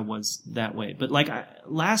point I was that way. But like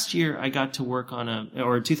last year I got to work on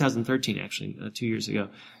 2013 actually, 2 years ago,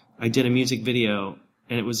 I did a music video,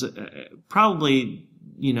 and it was probably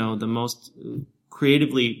the most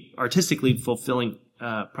creatively, artistically fulfilling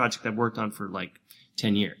project I've worked on for like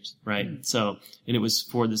 10 years, right? So, and it was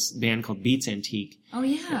for this band called Beats Antique. Oh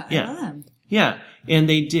yeah, I love them. Yeah, and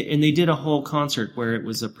they did a whole concert where it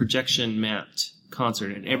was a projection mapped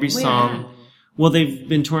concert, and every song. Well, they've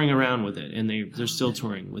been touring around with it, and they're still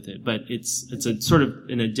touring with it, but it's a sort of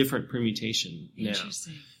in a different permutation now.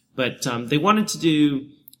 Interesting. But they wanted to do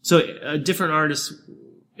a different artist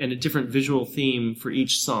and a different visual theme for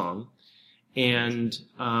each song, and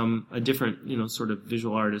a different sort of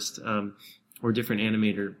visual artist. Or different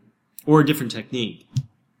animator, or a different technique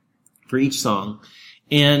for each song.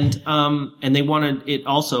 And they wanted it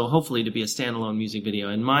also, hopefully, to be a standalone music video.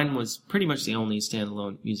 And mine was pretty much the only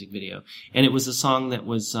standalone music video. And it was a song that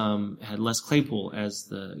was, had Les Claypool as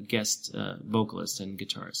the guest, vocalist and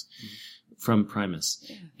guitarist from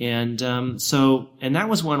Primus. Yeah. And that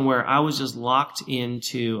was one where I was just locked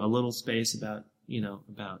into a little space about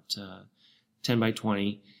 10 by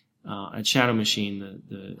 20. At Shadow Machine,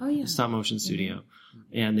 the stop motion studio,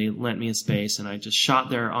 and they lent me a space, and I just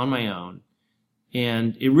shot there on my own.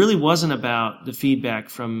 And it really wasn't about the feedback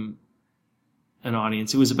from an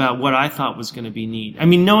audience. It was about what I thought was going to be neat. I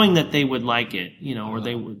mean, knowing that they would like it, or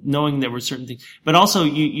knowing there were certain things, but also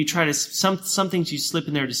you try to, some things you slip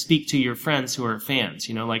in there to speak to your friends who are fans,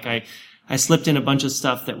 like I slipped in a bunch of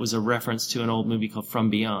stuff that was a reference to an old movie called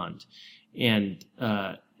From Beyond.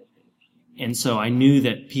 And so I knew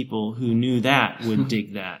that people who knew that would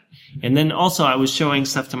dig that. And then also I was showing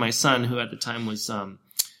stuff to my son, who at the time was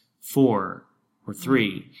 4 or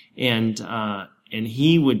 3, and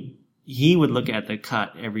he would look at the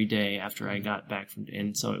cut every day after I got back from,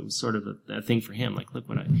 and so it was sort of a thing for him, like, look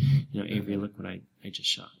what Avery, look what I just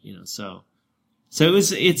shot, so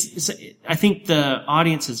it's I think the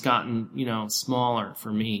audience has gotten smaller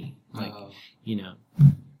for me,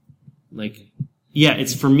 yeah,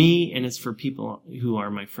 it's for me, and it's for people who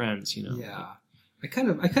are my friends, Yeah. I kind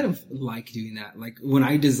of like doing that. Like when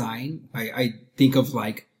I design, I think of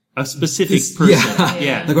like a specific person.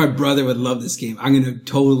 Yeah. Like my brother would love this game. I'm going to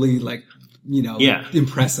totally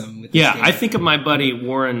impress him with this game. I think of my buddy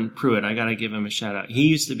Warren Pruitt. I got to give him a shout out. He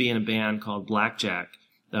used to be in a band called Blackjack,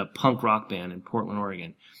 the punk rock band in Portland,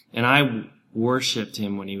 Oregon. And worshipped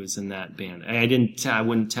him when he was in that band. I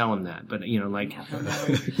wouldn't tell him that, but like,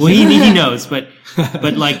 well, he knows, but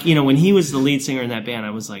like, when he was the lead singer in that band, I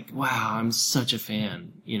was like, wow, I'm such a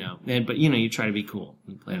fan, but you try to be cool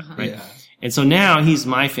and play it, right? Yeah. And so now he's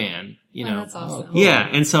my fan, Oh, that's awesome. Yeah.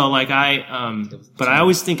 And so like but I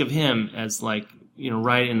always think of him as like,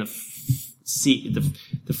 right in the seat,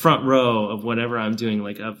 the front row of whatever I'm doing,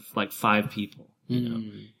 like of like 5 people,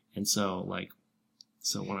 and so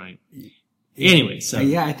when anyway, so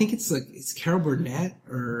yeah, I think it's Carol Burnett,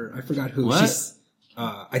 or I forgot who. What?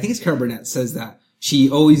 I think it's Carol Burnett says that she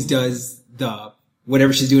always does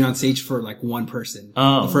whatever she's doing on stage for like one person.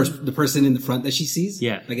 Oh. The person in the front that she sees.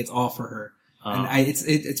 Yeah. Like it's all for her. Oh. And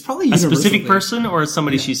it's probably a universal specific thing. person or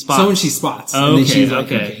somebody she spots? Someone she spots. Oh, and then okay, she's like,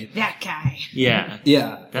 okay. That guy. Yeah.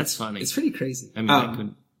 Yeah. That's funny. It's pretty crazy. I mean, I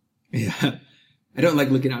couldn't. Yeah. I don't like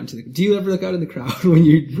looking out into do you ever look out in the crowd when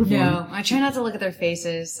you perform? No, I try not to look at their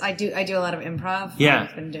faces. I do a lot of improv. Yeah.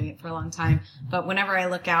 I've been doing it for a long time. But whenever I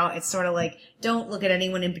look out, it's sort of like, don't look at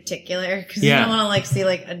anyone in particular, because Yeah. you don't want to like see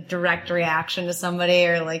like a direct reaction to somebody,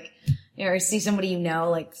 or like, or see somebody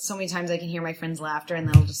like so many times I can hear my friend's laughter and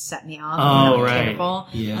that'll just set me off. Oh, I'm not right. careful.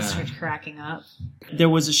 Yeah. I'll start cracking up. There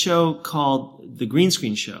was a show called The Green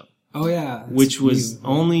Screen Show, Oh yeah. which was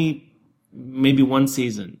only maybe one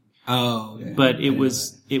season. Oh, okay. But it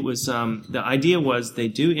was the idea was they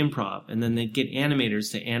do improv and then they'd get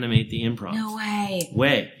animators to animate the improv. No way.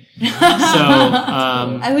 Way. So,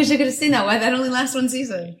 I wish I could have seen that. Why that only lasts one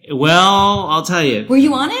season? well, I'll tell you. Were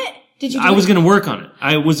you on it? Did you? I was going to work on it.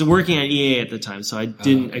 I was working at EA at the time, so I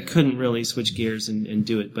couldn't really switch gears and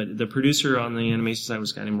do it. But the producer on the animation side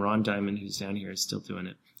was a guy named Ron Diamond, who's down here, is still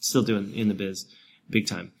doing in the biz, big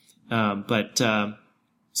time.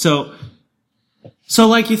 So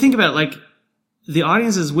like you think about it, like the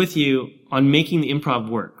audience is with you on making the improv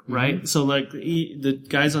work, right? Mm-hmm. So like the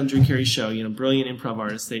guys on Drew Carey's show, brilliant improv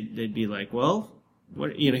artists, they'd be like, well,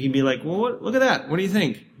 what, he'd be like, well, look at that. What do you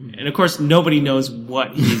think? And of course, nobody knows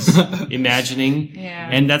what he's imagining. Yeah.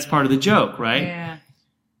 And that's part of the joke, right? Yeah.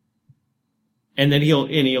 And then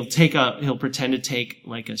he'll pretend to take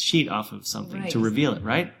like a sheet off of something to reveal it,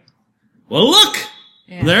 right? Well, look!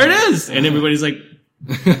 Yeah. There it is! And everybody's like,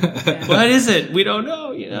 what is it? We don't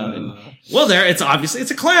know, And, well, it's obviously, it's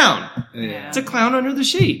a clown. Yeah. It's a clown under the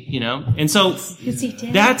sheet, And so He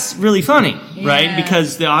did. that's really funny, right? Yeah.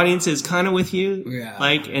 Because the audience is kind of with you. Yeah.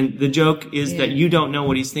 And the joke is that you don't know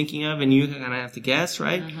what he's thinking of and you kind of have to guess,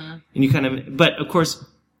 right? Uh-huh. And you but of course,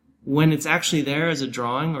 when it's actually there as a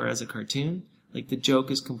drawing or as a cartoon, like the joke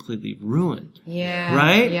is completely ruined. Yeah.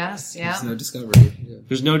 Right? Yes. Yeah. There's no discovery. Yeah.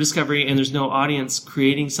 There's no discovery and there's no audience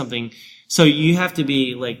creating something. So you have to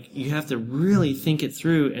you have to really think it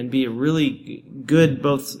through and be a really good,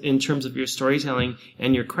 both in terms of your storytelling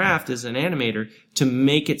and your craft as an animator, to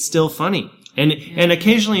make it still funny. And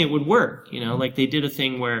occasionally it would work, like they did a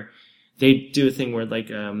thing where they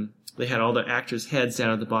had all the actors' heads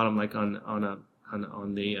down at the bottom, like on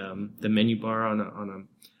the menu bar on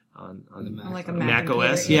Like a Mac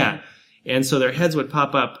computer, OS, yeah. And so their heads would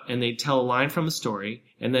pop up and they'd tell a line from a story,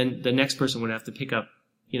 and then the next person would have to pick up,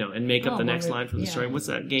 and make up the next line from the story. What's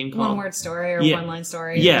that game called? One word story or one line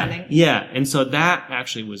story. Yeah, depending. yeah. And so that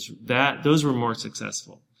actually those were more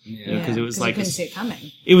successful. Yeah. Because it was like you couldn't see it coming.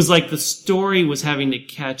 It was like the story was having to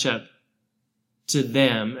catch up to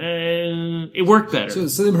them, and it worked better. So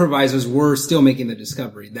the improvisers were still making the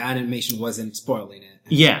discovery. The animation wasn't spoiling it.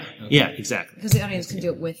 Yeah, yeah, exactly. Because the audience can do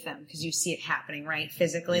it with them, because you see it happening, right?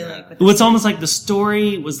 Physically, Yeah. like. Well, it's almost like the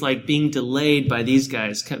story was like being delayed by these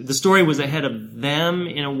guys. The story was ahead of them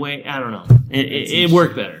in a way. I don't know. It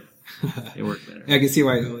worked better. It worked better. I can see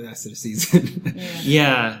why it only lasted a season.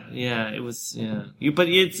 Yeah, it was, yeah. But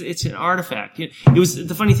it's an artifact. It was,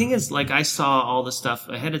 the funny thing is, like, I saw all the stuff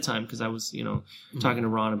ahead of time because I was, talking to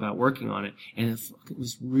Ron about working on it, and it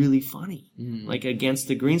was really funny. Like, against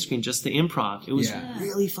the green screen, just the improv. It was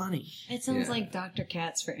really funny. It sounds Yeah. like Dr.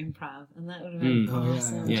 Katz for improv, and that would have been Oh,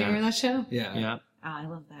 awesome. yeah. Do you Yeah. remember that show? Yeah. Yeah. Oh, I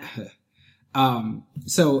love that.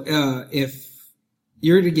 So if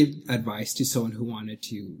you were to give advice to someone who wanted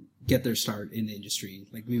to get their start in the industry,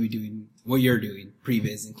 like maybe doing what you're doing,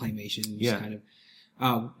 previs and claymation, just kind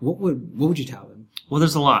of, what would you tell them? Well,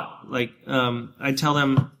 there's a lot. Like, I tell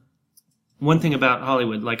them one thing about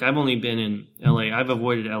Hollywood. Like, I've only been in LA. I've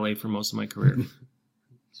avoided LA for most of my career.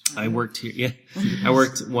 I worked here. Yeah. I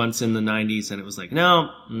worked once in the 90s and it was like, no,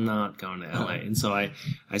 I'm not going to LA. And so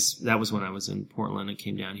that was when I was in Portland and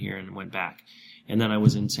came down here and went back. And then I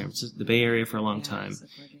was in San Francisco, the Bay Area for a long time.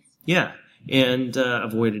 Yeah. And,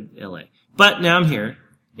 avoided LA. But now I'm here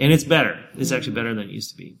and it's better. It's actually better than it used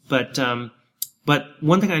to be. But, But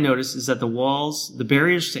one thing I noticed is that the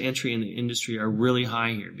barriers to entry in the industry are really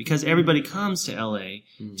high here because everybody comes to LA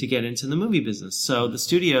to get into the movie business. So the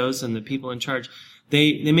studios and the people in charge,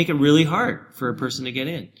 they make it really hard for a person to get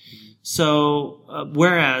in. So,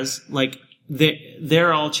 whereas, like,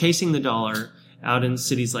 they're all chasing the dollar out in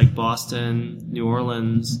cities like Boston, New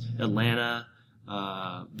Orleans, Atlanta,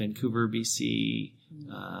 Vancouver, BC,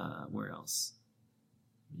 where else?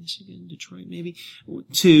 Michigan, Detroit, maybe,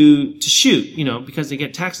 to shoot, you know, because they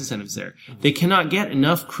get tax incentives there. They cannot get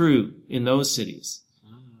enough crew in those cities,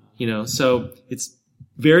 you know, so it's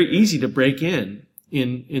very easy to break in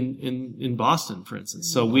Boston, for instance.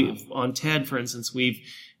 So on TED, for instance, we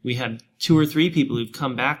had 2 or 3 people who've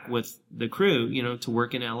come back with the crew, you know, to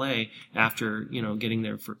work in LA after, you know, getting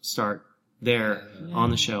their start there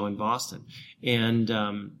on the show in Boston. And,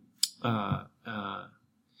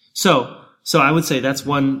 so I would say that's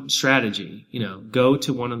one strategy, you know, go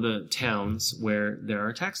to one of the towns where there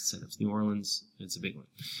are tax incentives. New Orleans, it's a big one.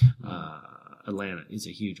 Atlanta is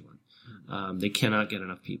a huge one. They cannot get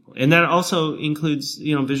enough people. And that also includes,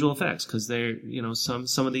 you know, visual effects because they're, you know, some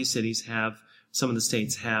of these cities some of the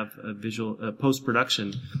states have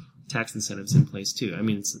post-production tax incentives in place too. I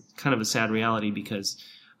mean, it's kind of a sad reality because,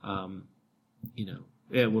 you know,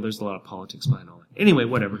 there's a lot of politics behind all that. Anyway,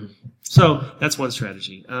 whatever. So that's one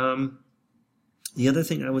strategy. The other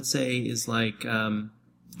thing I would say is like, God,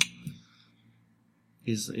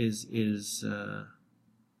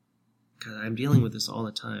 I'm dealing with this all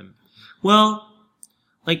the time. Well,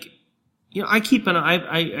 like, you know, I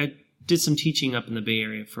did some teaching up in the Bay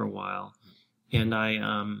Area for a while, and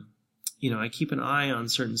I keep an eye on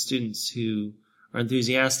certain students who are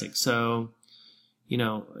enthusiastic. So, you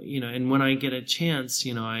know, and when I get a chance,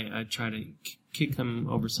 you know, I try to kick them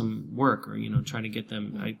over some work, or, you know, try to get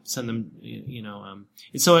them, I send them, you know,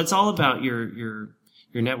 so it's all about your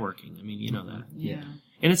networking. I mean, you know that. Yeah.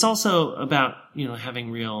 And it's also about, you know, having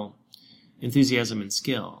real enthusiasm and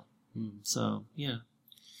skill. So, yeah.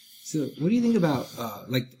 So what do you think about,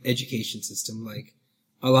 like, the education system? Like,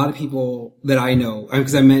 a lot of people that I know,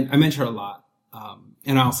 because I mentor a lot,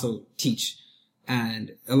 and I also teach,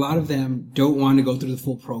 and a lot of them don't want to go through the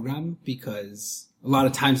full program because a lot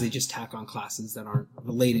of times they just tack on classes that aren't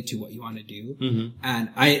related to what you want to do. Mm-hmm. And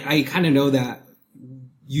I kind of know that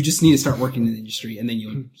you just need to start working in the industry, and then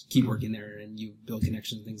you'll keep working there and you build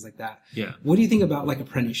connections and things like that. Yeah. What do you think about, like,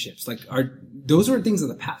 apprenticeships? Like, those were things of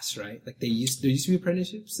the past, right? Like, there used to be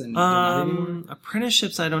apprenticeships and not anymore?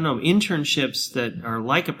 Apprenticeships, I don't know. Internships that are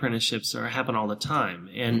like apprenticeships happen all the time.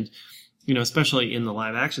 And, you know, especially in the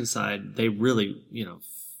live action side, they really, you know,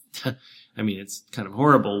 I mean, it's kind of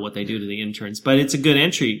horrible what they do to the interns, but it's a good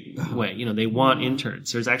entry way. You know, they want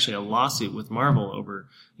interns. There's actually a lawsuit with Marvel over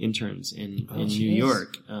interns in New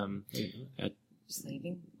York. Just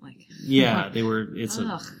leaving? Like. Yeah, they were,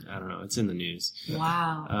 I don't know, it's in the news.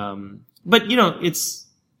 Wow. But, you know, it's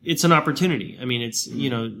an opportunity. I mean, it's, you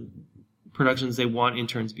know, productions, they want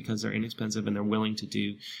interns because they're inexpensive and they're willing to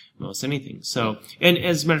do most anything. So, and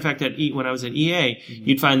as a matter of fact, when I was at EA,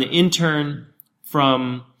 you'd find the intern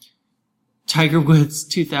from Tiger Woods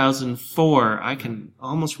 2004, I can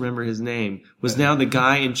almost remember his name, was now the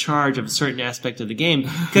guy in charge of a certain aspect of the game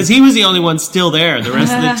because he was the only one still there. The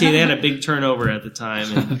rest of the team, they had a big turnover at the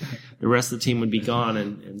time, and the rest of the team would be gone,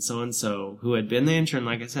 and so, who had been the intern,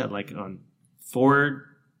 like I said, like on 4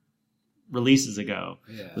 releases ago,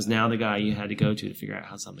 was now the guy you had to go to figure out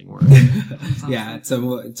how something worked. Yeah,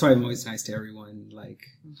 so it's why I'm always nice to everyone, like,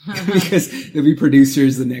 because there'll be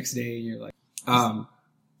producers the next day, and you're like,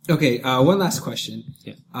 okay, one last question.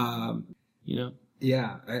 Yeah. You know?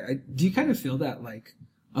 Yeah. Do you kind of feel that, like,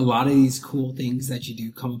 a lot of these cool things that you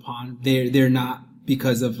do come upon, they're not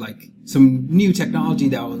because of, like, some new technology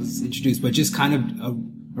that was introduced, but just kind of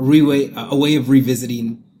a way of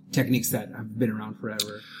revisiting techniques that have been around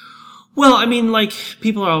forever? Well, I mean, like,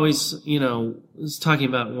 people are always, you know, talking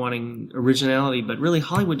about wanting originality, but really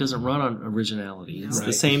Hollywood doesn't run on originality. It's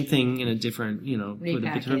the same thing in a different, you know,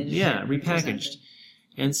 repackaged. Repackaged.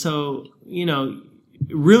 And so, you know,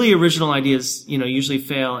 really original ideas, you know, usually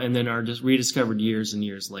fail and then are just rediscovered years and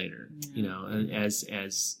years later, you know,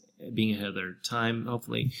 as being ahead of their time,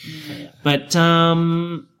 hopefully. But,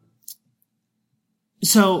 so,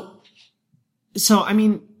 I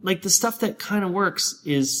mean, like, the stuff that kind of works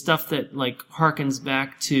is stuff that, like, harkens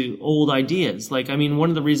back to old ideas. Like, I mean, one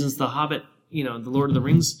of the reasons The Hobbit, you know, The Lord of the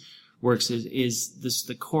Rings works is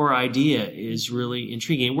the core idea is really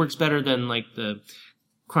intriguing. It works better than, like, the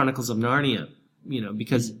Chronicles of Narnia, you know,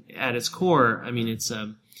 because at its core, I mean, it's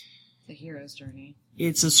the hero's journey.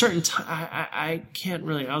 It's a certain I can't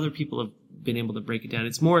really, other people have been able to break it down.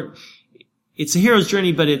 It's a hero's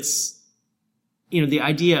journey, but it's the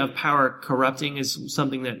idea of power corrupting is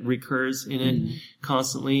something that recurs in it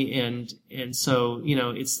constantly. And so,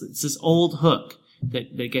 it's this old hook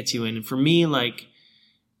that gets you in. And for me, like,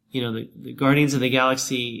 the Guardians of the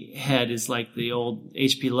Galaxy head is like the old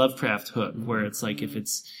H.P. Lovecraft hook, where it's like, if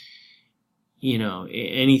it's, was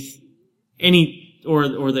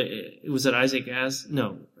it Isaac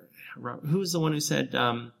who was the one who said,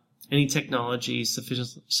 any technology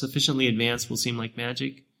sufficiently advanced will seem like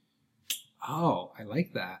magic? Oh, I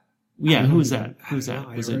like that. Yeah, who was that? Was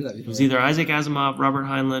heard that it was either Isaac Asimov, Robert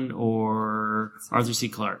Heinlein, or Arthur C.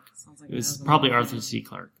 Clarke. It was probably Arthur C.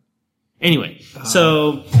 Clarke. Anyway,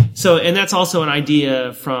 so and that's also an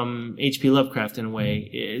idea from H.P. Lovecraft in a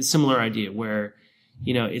way, a similar idea where,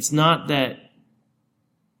 it's not that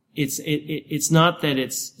it's not that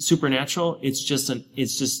it's supernatural, it's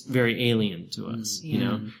just very alien to us,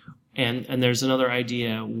 And there's another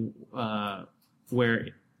idea where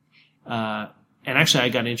and actually I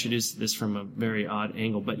got introduced to this from a very odd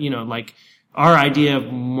angle, but like our idea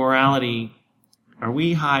of morality. Are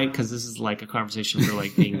we high? Because this is like a conversation for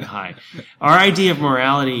like being high. Our idea of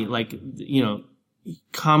morality, like,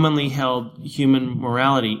 commonly held human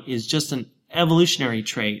morality is just an evolutionary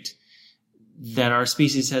trait that our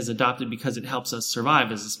species has adopted because it helps us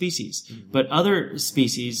survive as a species. Mm-hmm. But other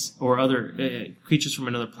species or other creatures from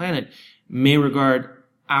another planet may regard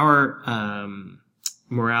our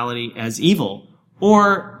morality as evil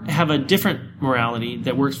or have a different morality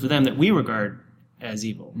that works for them that we regard as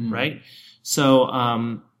evil, right? So,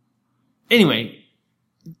 anyway,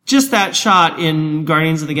 just that shot in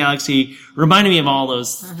Guardians of the Galaxy reminded me of all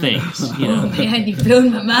those things, Oh man, you blew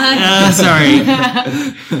my mind. Sorry.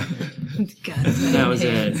 God, that was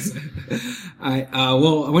it. I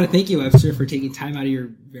want to thank you, Webster, for taking time out of your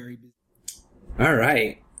very busy... All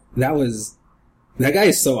right. That guy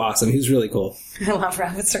is so awesome. He was really cool. I love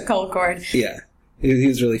Webster Colcord. Yeah. He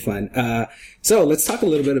was really fun. So let's talk a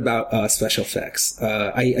little bit about special effects.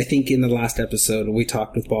 I think in the last episode we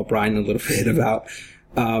talked with Bob Bryan a little bit about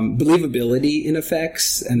believability in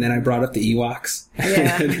effects, and then I brought up the Ewoks.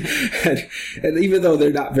 Yeah. and even though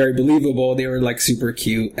they're not very believable, they were like super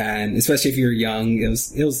cute, and especially if you're young, it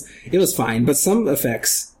was fine. But some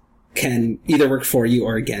effects can either work for you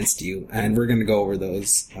or against you, and we're going to go over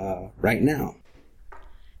those right now.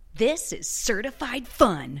 This is Certified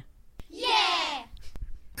Fun. Yeah!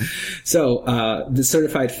 So, the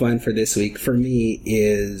certified fun for this week for me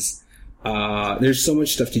is, there's so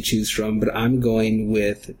much stuff to choose from, but I'm going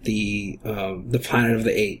with the Planet of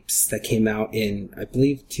the Apes that came out in, I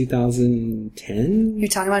believe, 2010? You're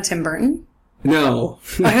talking about Tim Burton? No.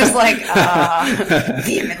 I was like,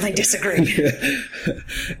 vehemently disagree.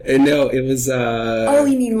 No, it was, oh,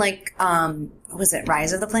 you mean like, was it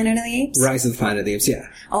Rise of the Planet of the Apes? Rise of the Planet of the Apes, yeah.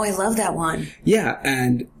 Oh, I love that one. Yeah,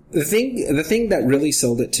 and the thing that really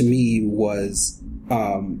sold it to me was,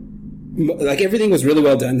 like everything was really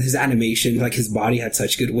well done. His animation, like his body had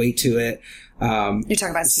such good weight to it. You're talking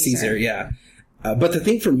about Caesar. Yeah. But the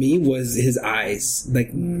thing for me was his eyes.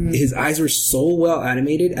 Like his eyes were so well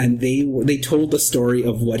animated, and they told the story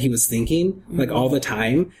of what he was thinking, like all the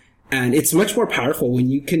time. And it's much more powerful when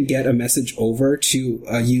you can get a message over to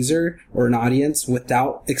a user or an audience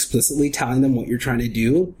without explicitly telling them what you're trying to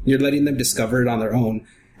do. You're letting them discover it on their own.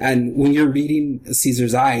 And when you're reading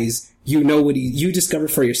Caesar's eyes, you know you discover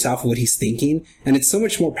for yourself what he's thinking. And it's so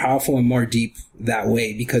much more powerful and more deep that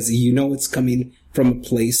way, because you know it's coming from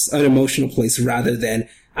an emotional place, rather than,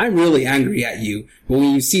 I'm really angry at you. But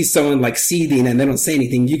when you see someone like seething and they don't say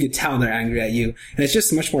anything, you could tell they're angry at you. And it's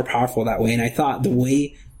just much more powerful that way. And I thought the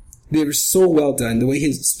way they were so well done, the way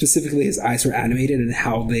specifically his eyes were animated and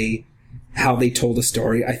how they told the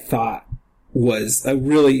story, I thought was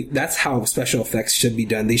that's how special effects should be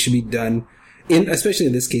done. They should be done especially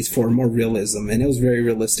in this case, for more realism. And it was very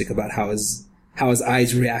realistic about how his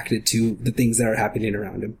eyes reacted to the things that are happening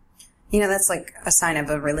around him. You know, that's like a sign of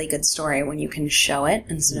a really good story when you can show it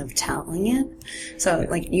instead of telling it. So,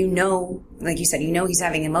 like you said, he's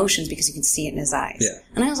having emotions because you can see it in his eyes. Yeah.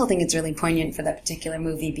 And I also think it's really poignant for that particular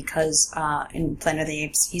movie because in Planet of the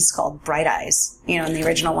Apes, he's called Bright Eyes. You know, in the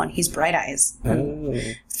original one, he's Bright Eyes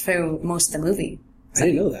through most of the movie. So, I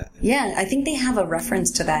didn't know that. Yeah, I think they have a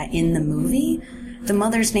reference to that in the movie. The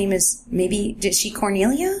mother's name is did she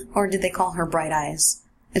Cornelia? Or did they call her Bright Eyes?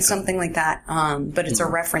 It's something like that, but it's a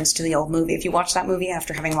reference to the old movie. If you watch that movie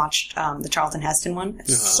after having watched the Charlton Heston one,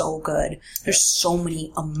 it's so good. There's so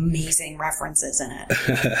many amazing references in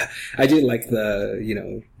it. I did like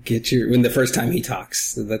the when the first time he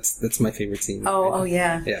talks. So that's my favorite scene. Oh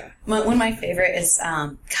yeah. Yeah. One of my favorite is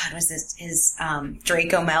God, what's this? Is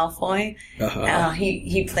Draco Malfoy?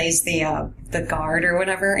 He plays the guard or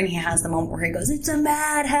whatever, and he has the moment where he goes, "It's a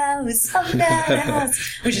madhouse, a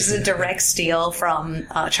madhouse," which is a direct steal from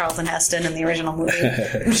Charlton Heston in the original movie,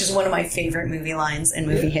 which is one of my favorite movie lines in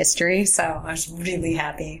movie history. So I was really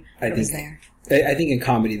happy it was there. I think in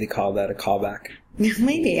comedy they call that a callback.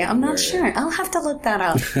 Maybe. I'm not sure. I'll have to look that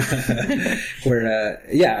up.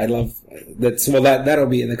 I love that's that'll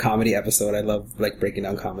be in the comedy episode. I love like breaking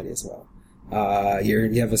down comedy as well.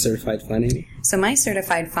 You have a certified fun, Amy? So my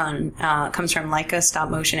certified fun comes from Leica Stop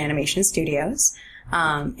Motion Animation Studios,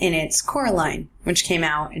 and it's Coraline, which came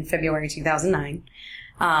out in February 2009.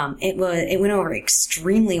 It went over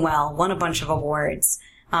extremely well, won a bunch of awards.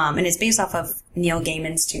 And it's based off of Neil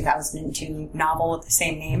Gaiman's 2002 novel with the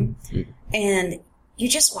same name. And you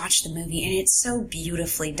just watch the movie and it's so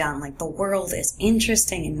beautifully done. Like, the world is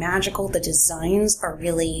interesting and magical. The designs are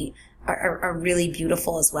really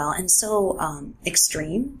beautiful as well. And so,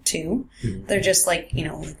 extreme too. They're just like,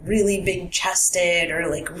 really big chested or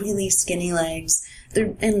like really skinny legs.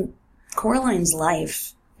 And Coraline's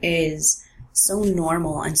life is so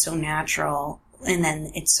normal and so natural. And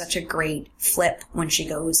then it's such a great flip when she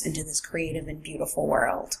goes into this creative and beautiful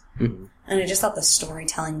world. And I just thought the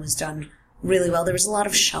storytelling was done really well. There was a lot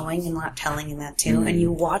of showing and not telling in that too. And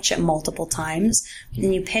you watch it multiple times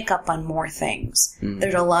and you pick up on more things.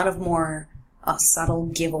 There's a lot of more subtle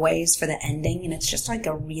giveaways for the ending. And it's just like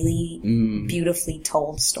a really beautifully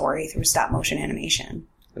told story through stop motion animation.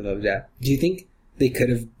 I love that. Do you think they could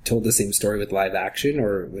have told the same story with live action,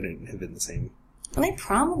 or would it have been the same? Well, they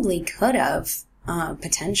probably could have.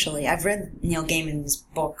 Potentially. I've read Neil Gaiman's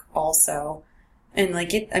book also. And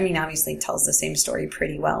obviously it tells the same story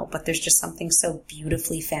pretty well, but there's just something so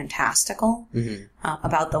beautifully fantastical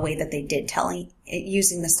about the way that they did tell it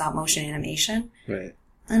using the stop motion animation. Right.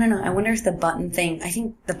 I don't know. I wonder if I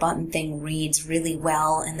think the button thing reads really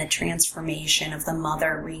well, and the transformation of the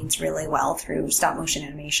mother reads really well through stop motion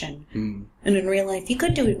animation. And in real life, you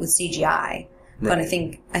could do it with CGI, but I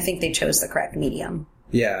think they chose the correct medium.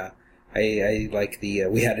 Yeah. I like we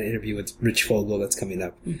had an interview with Rich Fogel that's coming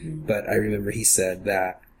up, but I remember he said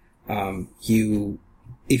that,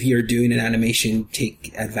 if you're doing an animation,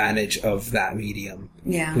 take advantage of that medium.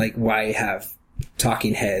 Yeah. Like, why have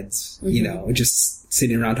talking heads, just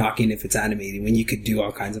sitting around talking if it's animated when you could do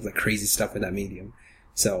all kinds of like crazy stuff with that medium.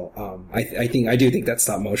 So, I do think that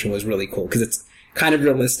stop motion was really cool because it's kind of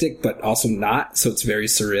realistic, but also not. So it's very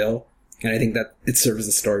surreal. And I think that it serves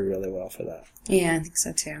the story really well for that. Yeah, I think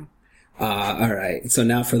so too. All right. So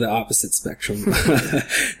now for the opposite spectrum.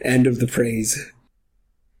 End of the praise.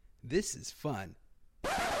 This is fun.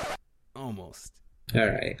 Almost. All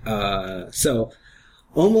right. So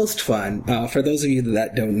almost fun. For those of you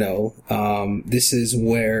that don't know, this is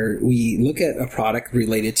where we look at a product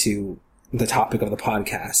related to the topic of the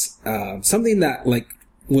podcast. Something that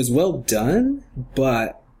was well done,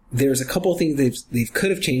 but there's a couple of things they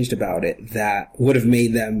could have changed about it that would have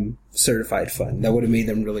made them certified fun. That would have made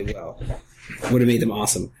them really well. Would have made them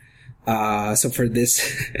awesome. So for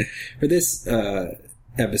this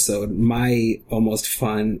episode, my almost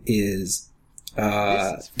fun is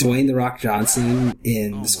Dwayne "The Rock" Johnson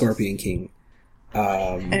in The Scorpion King.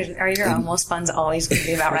 Are your almost funs always going to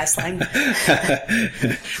be about wrestling?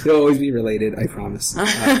 They'll always be related, I promise.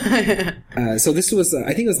 So this was,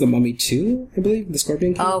 I think it was The Mummy 2, I believe, The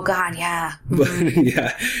Scorpion King. Oh, God, yeah. But,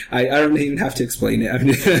 yeah, I don't even have to explain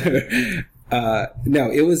it.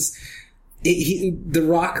 No, it was... The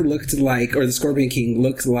Rock looked like, or the Scorpion King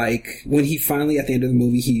looked like, when he finally, at the end of the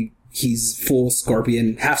movie, he's full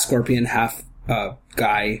scorpion, half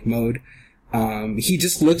guy mode. He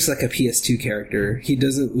just looks like a PS2 character. He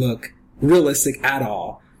doesn't look realistic at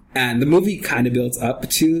all. And the movie kind of builds up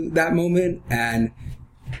to that moment, and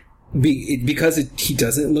because he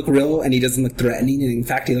doesn't look real and he doesn't look threatening, and in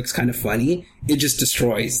fact he looks kind of funny, it just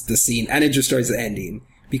destroys the scene, and it destroys the ending.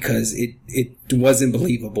 Because it wasn't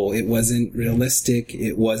believable. It wasn't realistic.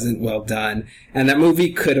 It wasn't well done. And that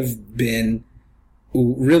movie could have been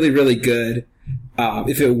really, really good,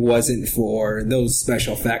 if it wasn't for those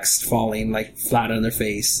special effects falling flat on their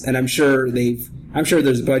face. And I'm sure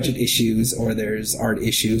there's budget issues, or there's art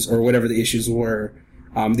issues, or whatever the issues were.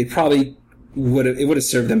 They probably it would have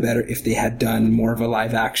served them better if they had done more of a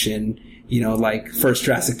live action, first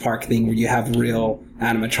Jurassic Park thing where you have real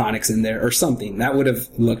animatronics in there or something. That would have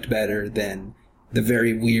looked better than the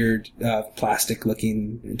very weird, plastic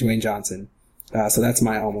looking Dwayne Johnson. So that's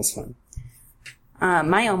my almost fun.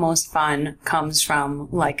 My almost fun comes from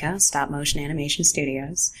Leica, Stop Motion Animation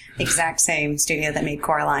Studios, exact same studio that made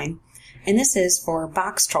Coraline. And this is for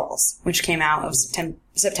Box Trolls, which came out of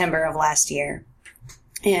September of last year.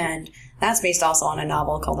 And that's based also on a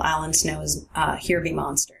novel called Alan Snow's Here Be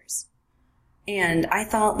Monsters. And I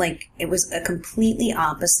thought, like, it was a completely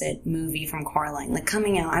opposite movie from Coraline. Like,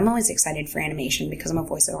 coming out, I'm always excited for animation because I'm a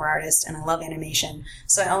voiceover artist and I love animation.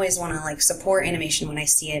 So I always want to, like, support animation when I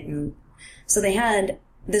see it. And so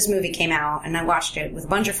this movie came out, and I watched it with a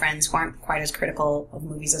bunch of friends who aren't quite as critical of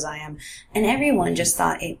movies as I am. And everyone just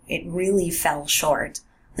thought it really fell short.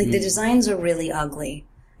 Like, the designs are really ugly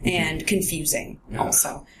and confusing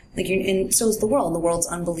also. Like, and so is the world. The world's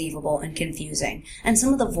unbelievable and confusing. And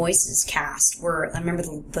some of the voices cast were, I remember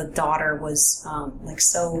the daughter was, like,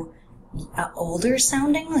 so older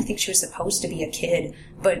sounding. I think she was supposed to be a kid,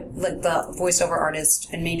 but, like, the voiceover artist,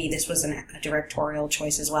 and maybe this was a directorial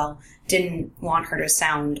choice as well, didn't want her to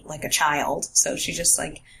sound like a child. So she just,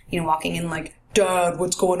 like, walking in like, Dad,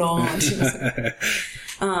 what's going on? She was like,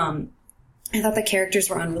 I thought the characters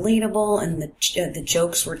were unrelatable and the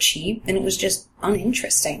jokes were cheap, and it was just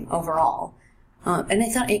uninteresting overall. And I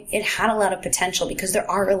thought it had a lot of potential because there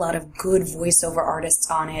are a lot of good voiceover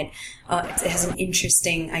artists on it. It has an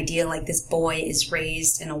interesting idea, like this boy is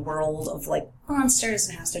raised in a world of like monsters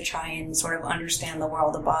and has to try and sort of understand the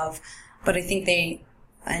world above. But I think they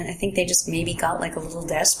just maybe got like a little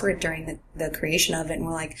desperate during the creation of it and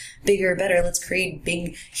were like, bigger, better, let's create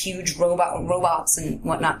big, huge robots and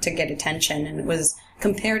whatnot to get attention. And it was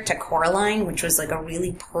compared to Coraline, which was like a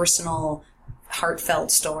really personal,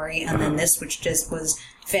 heartfelt story, and then this, which just was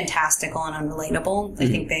fantastical and unrelatable. I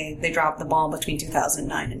think they dropped the ball between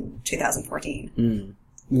 2009 and 2014.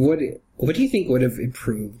 What do you think would have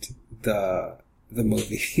improved the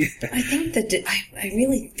movie? I think I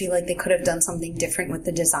really feel like they could have done something different with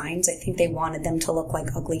the designs. I think they wanted them to look like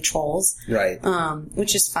ugly trolls. Right.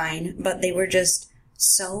 Which is fine, but they were just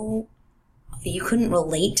so... You couldn't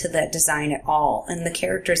relate to that design at all. And the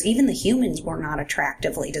characters, even the humans, were not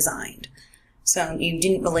attractively designed. So you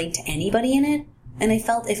didn't relate to anybody in it. And I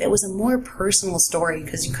felt if it was a more personal story,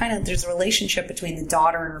 because there's a relationship between the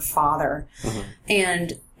daughter and her father.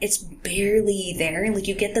 And it's barely there. Like,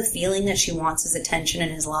 you get the feeling that she wants his attention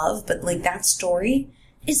and his love, but, like, that story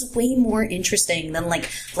is way more interesting than, like,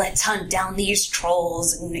 let's hunt down these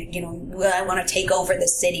trolls and, I want to take over the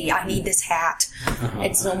city. I need this hat.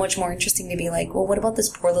 It's so much more interesting to be like, well, what about this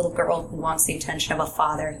poor little girl who wants the attention of a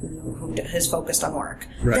father who is focused on work?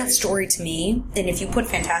 Right. That story, to me, and if you put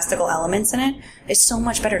fantastical elements in it, is so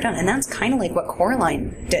much better done. And that's kind of like what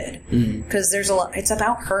Coraline did. Because there's it's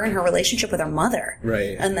about her and her relationship with her mother.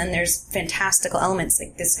 Right. And then there's fantastical elements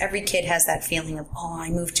like this. Every kid has that feeling of,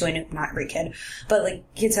 I moved to not every kid, but like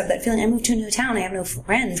kids have that feeling, I moved to a new town, I have no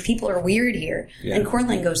friends, people are weird here. Yeah. And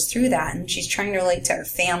Coraline goes through that, and she's trying to relate to her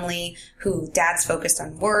family, who dad's focused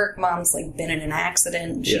on work, mom's like been in an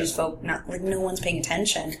accident, she's not like no one's paying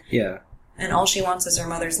attention. Yeah. And all she wants is her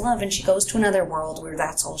mother's love, and she goes to another world where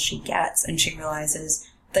that's all she gets, and she realizes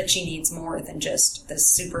that she needs more than just the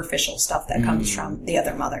superficial stuff that comes from the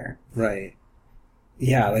other mother. Right.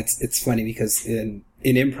 Yeah, it's funny because in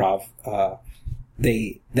improv,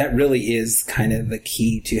 that really is kind of the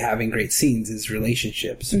key to having great scenes is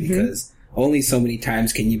relationships, because only so many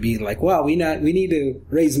times can you be like, well, we need to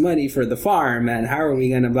raise money for the farm, and how are we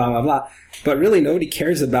going to blah, blah, blah. But really nobody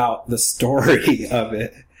cares about the story of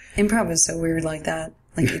it. Improv is so weird like that.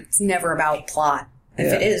 Like, it's never about plot.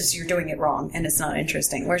 If it is, you're doing it wrong, and it's not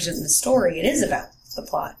interesting. Whereas in the story, it is about the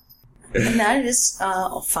plot. And that is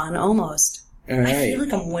fun, almost. All right. I feel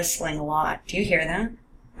like I'm whistling a lot. Do you hear that?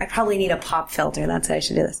 I probably need a pop filter. That's how I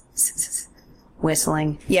should do this.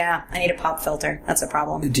 Whistling. Yeah, I need a pop filter. That's a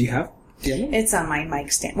problem. Do you have it? It's on my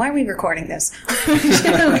mic stand. Why are we recording this?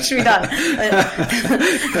 What should we done?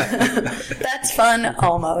 That's fun,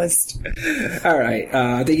 almost. All right.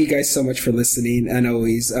 Thank you guys so much for listening. And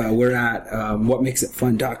always, we're at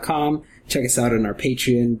whatmakesitfun.com. Check us out on our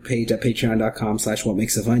Patreon page at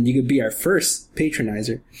patreon.com/whatmakesitfun. You could be our first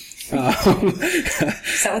patronizer. Is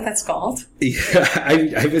that what that's called? Yeah,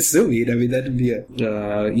 I'm assuming. I mean, that'd be it.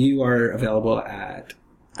 You are available at...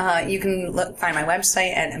 you can find my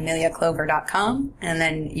website at ameliaclover.com, and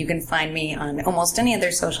then you can find me on almost any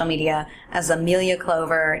other social media as Amelia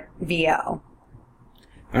Clover VO.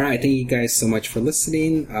 All right, thank you guys so much for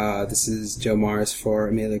listening. This is Joe Mars for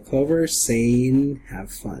Amelia Clover saying have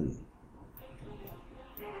fun.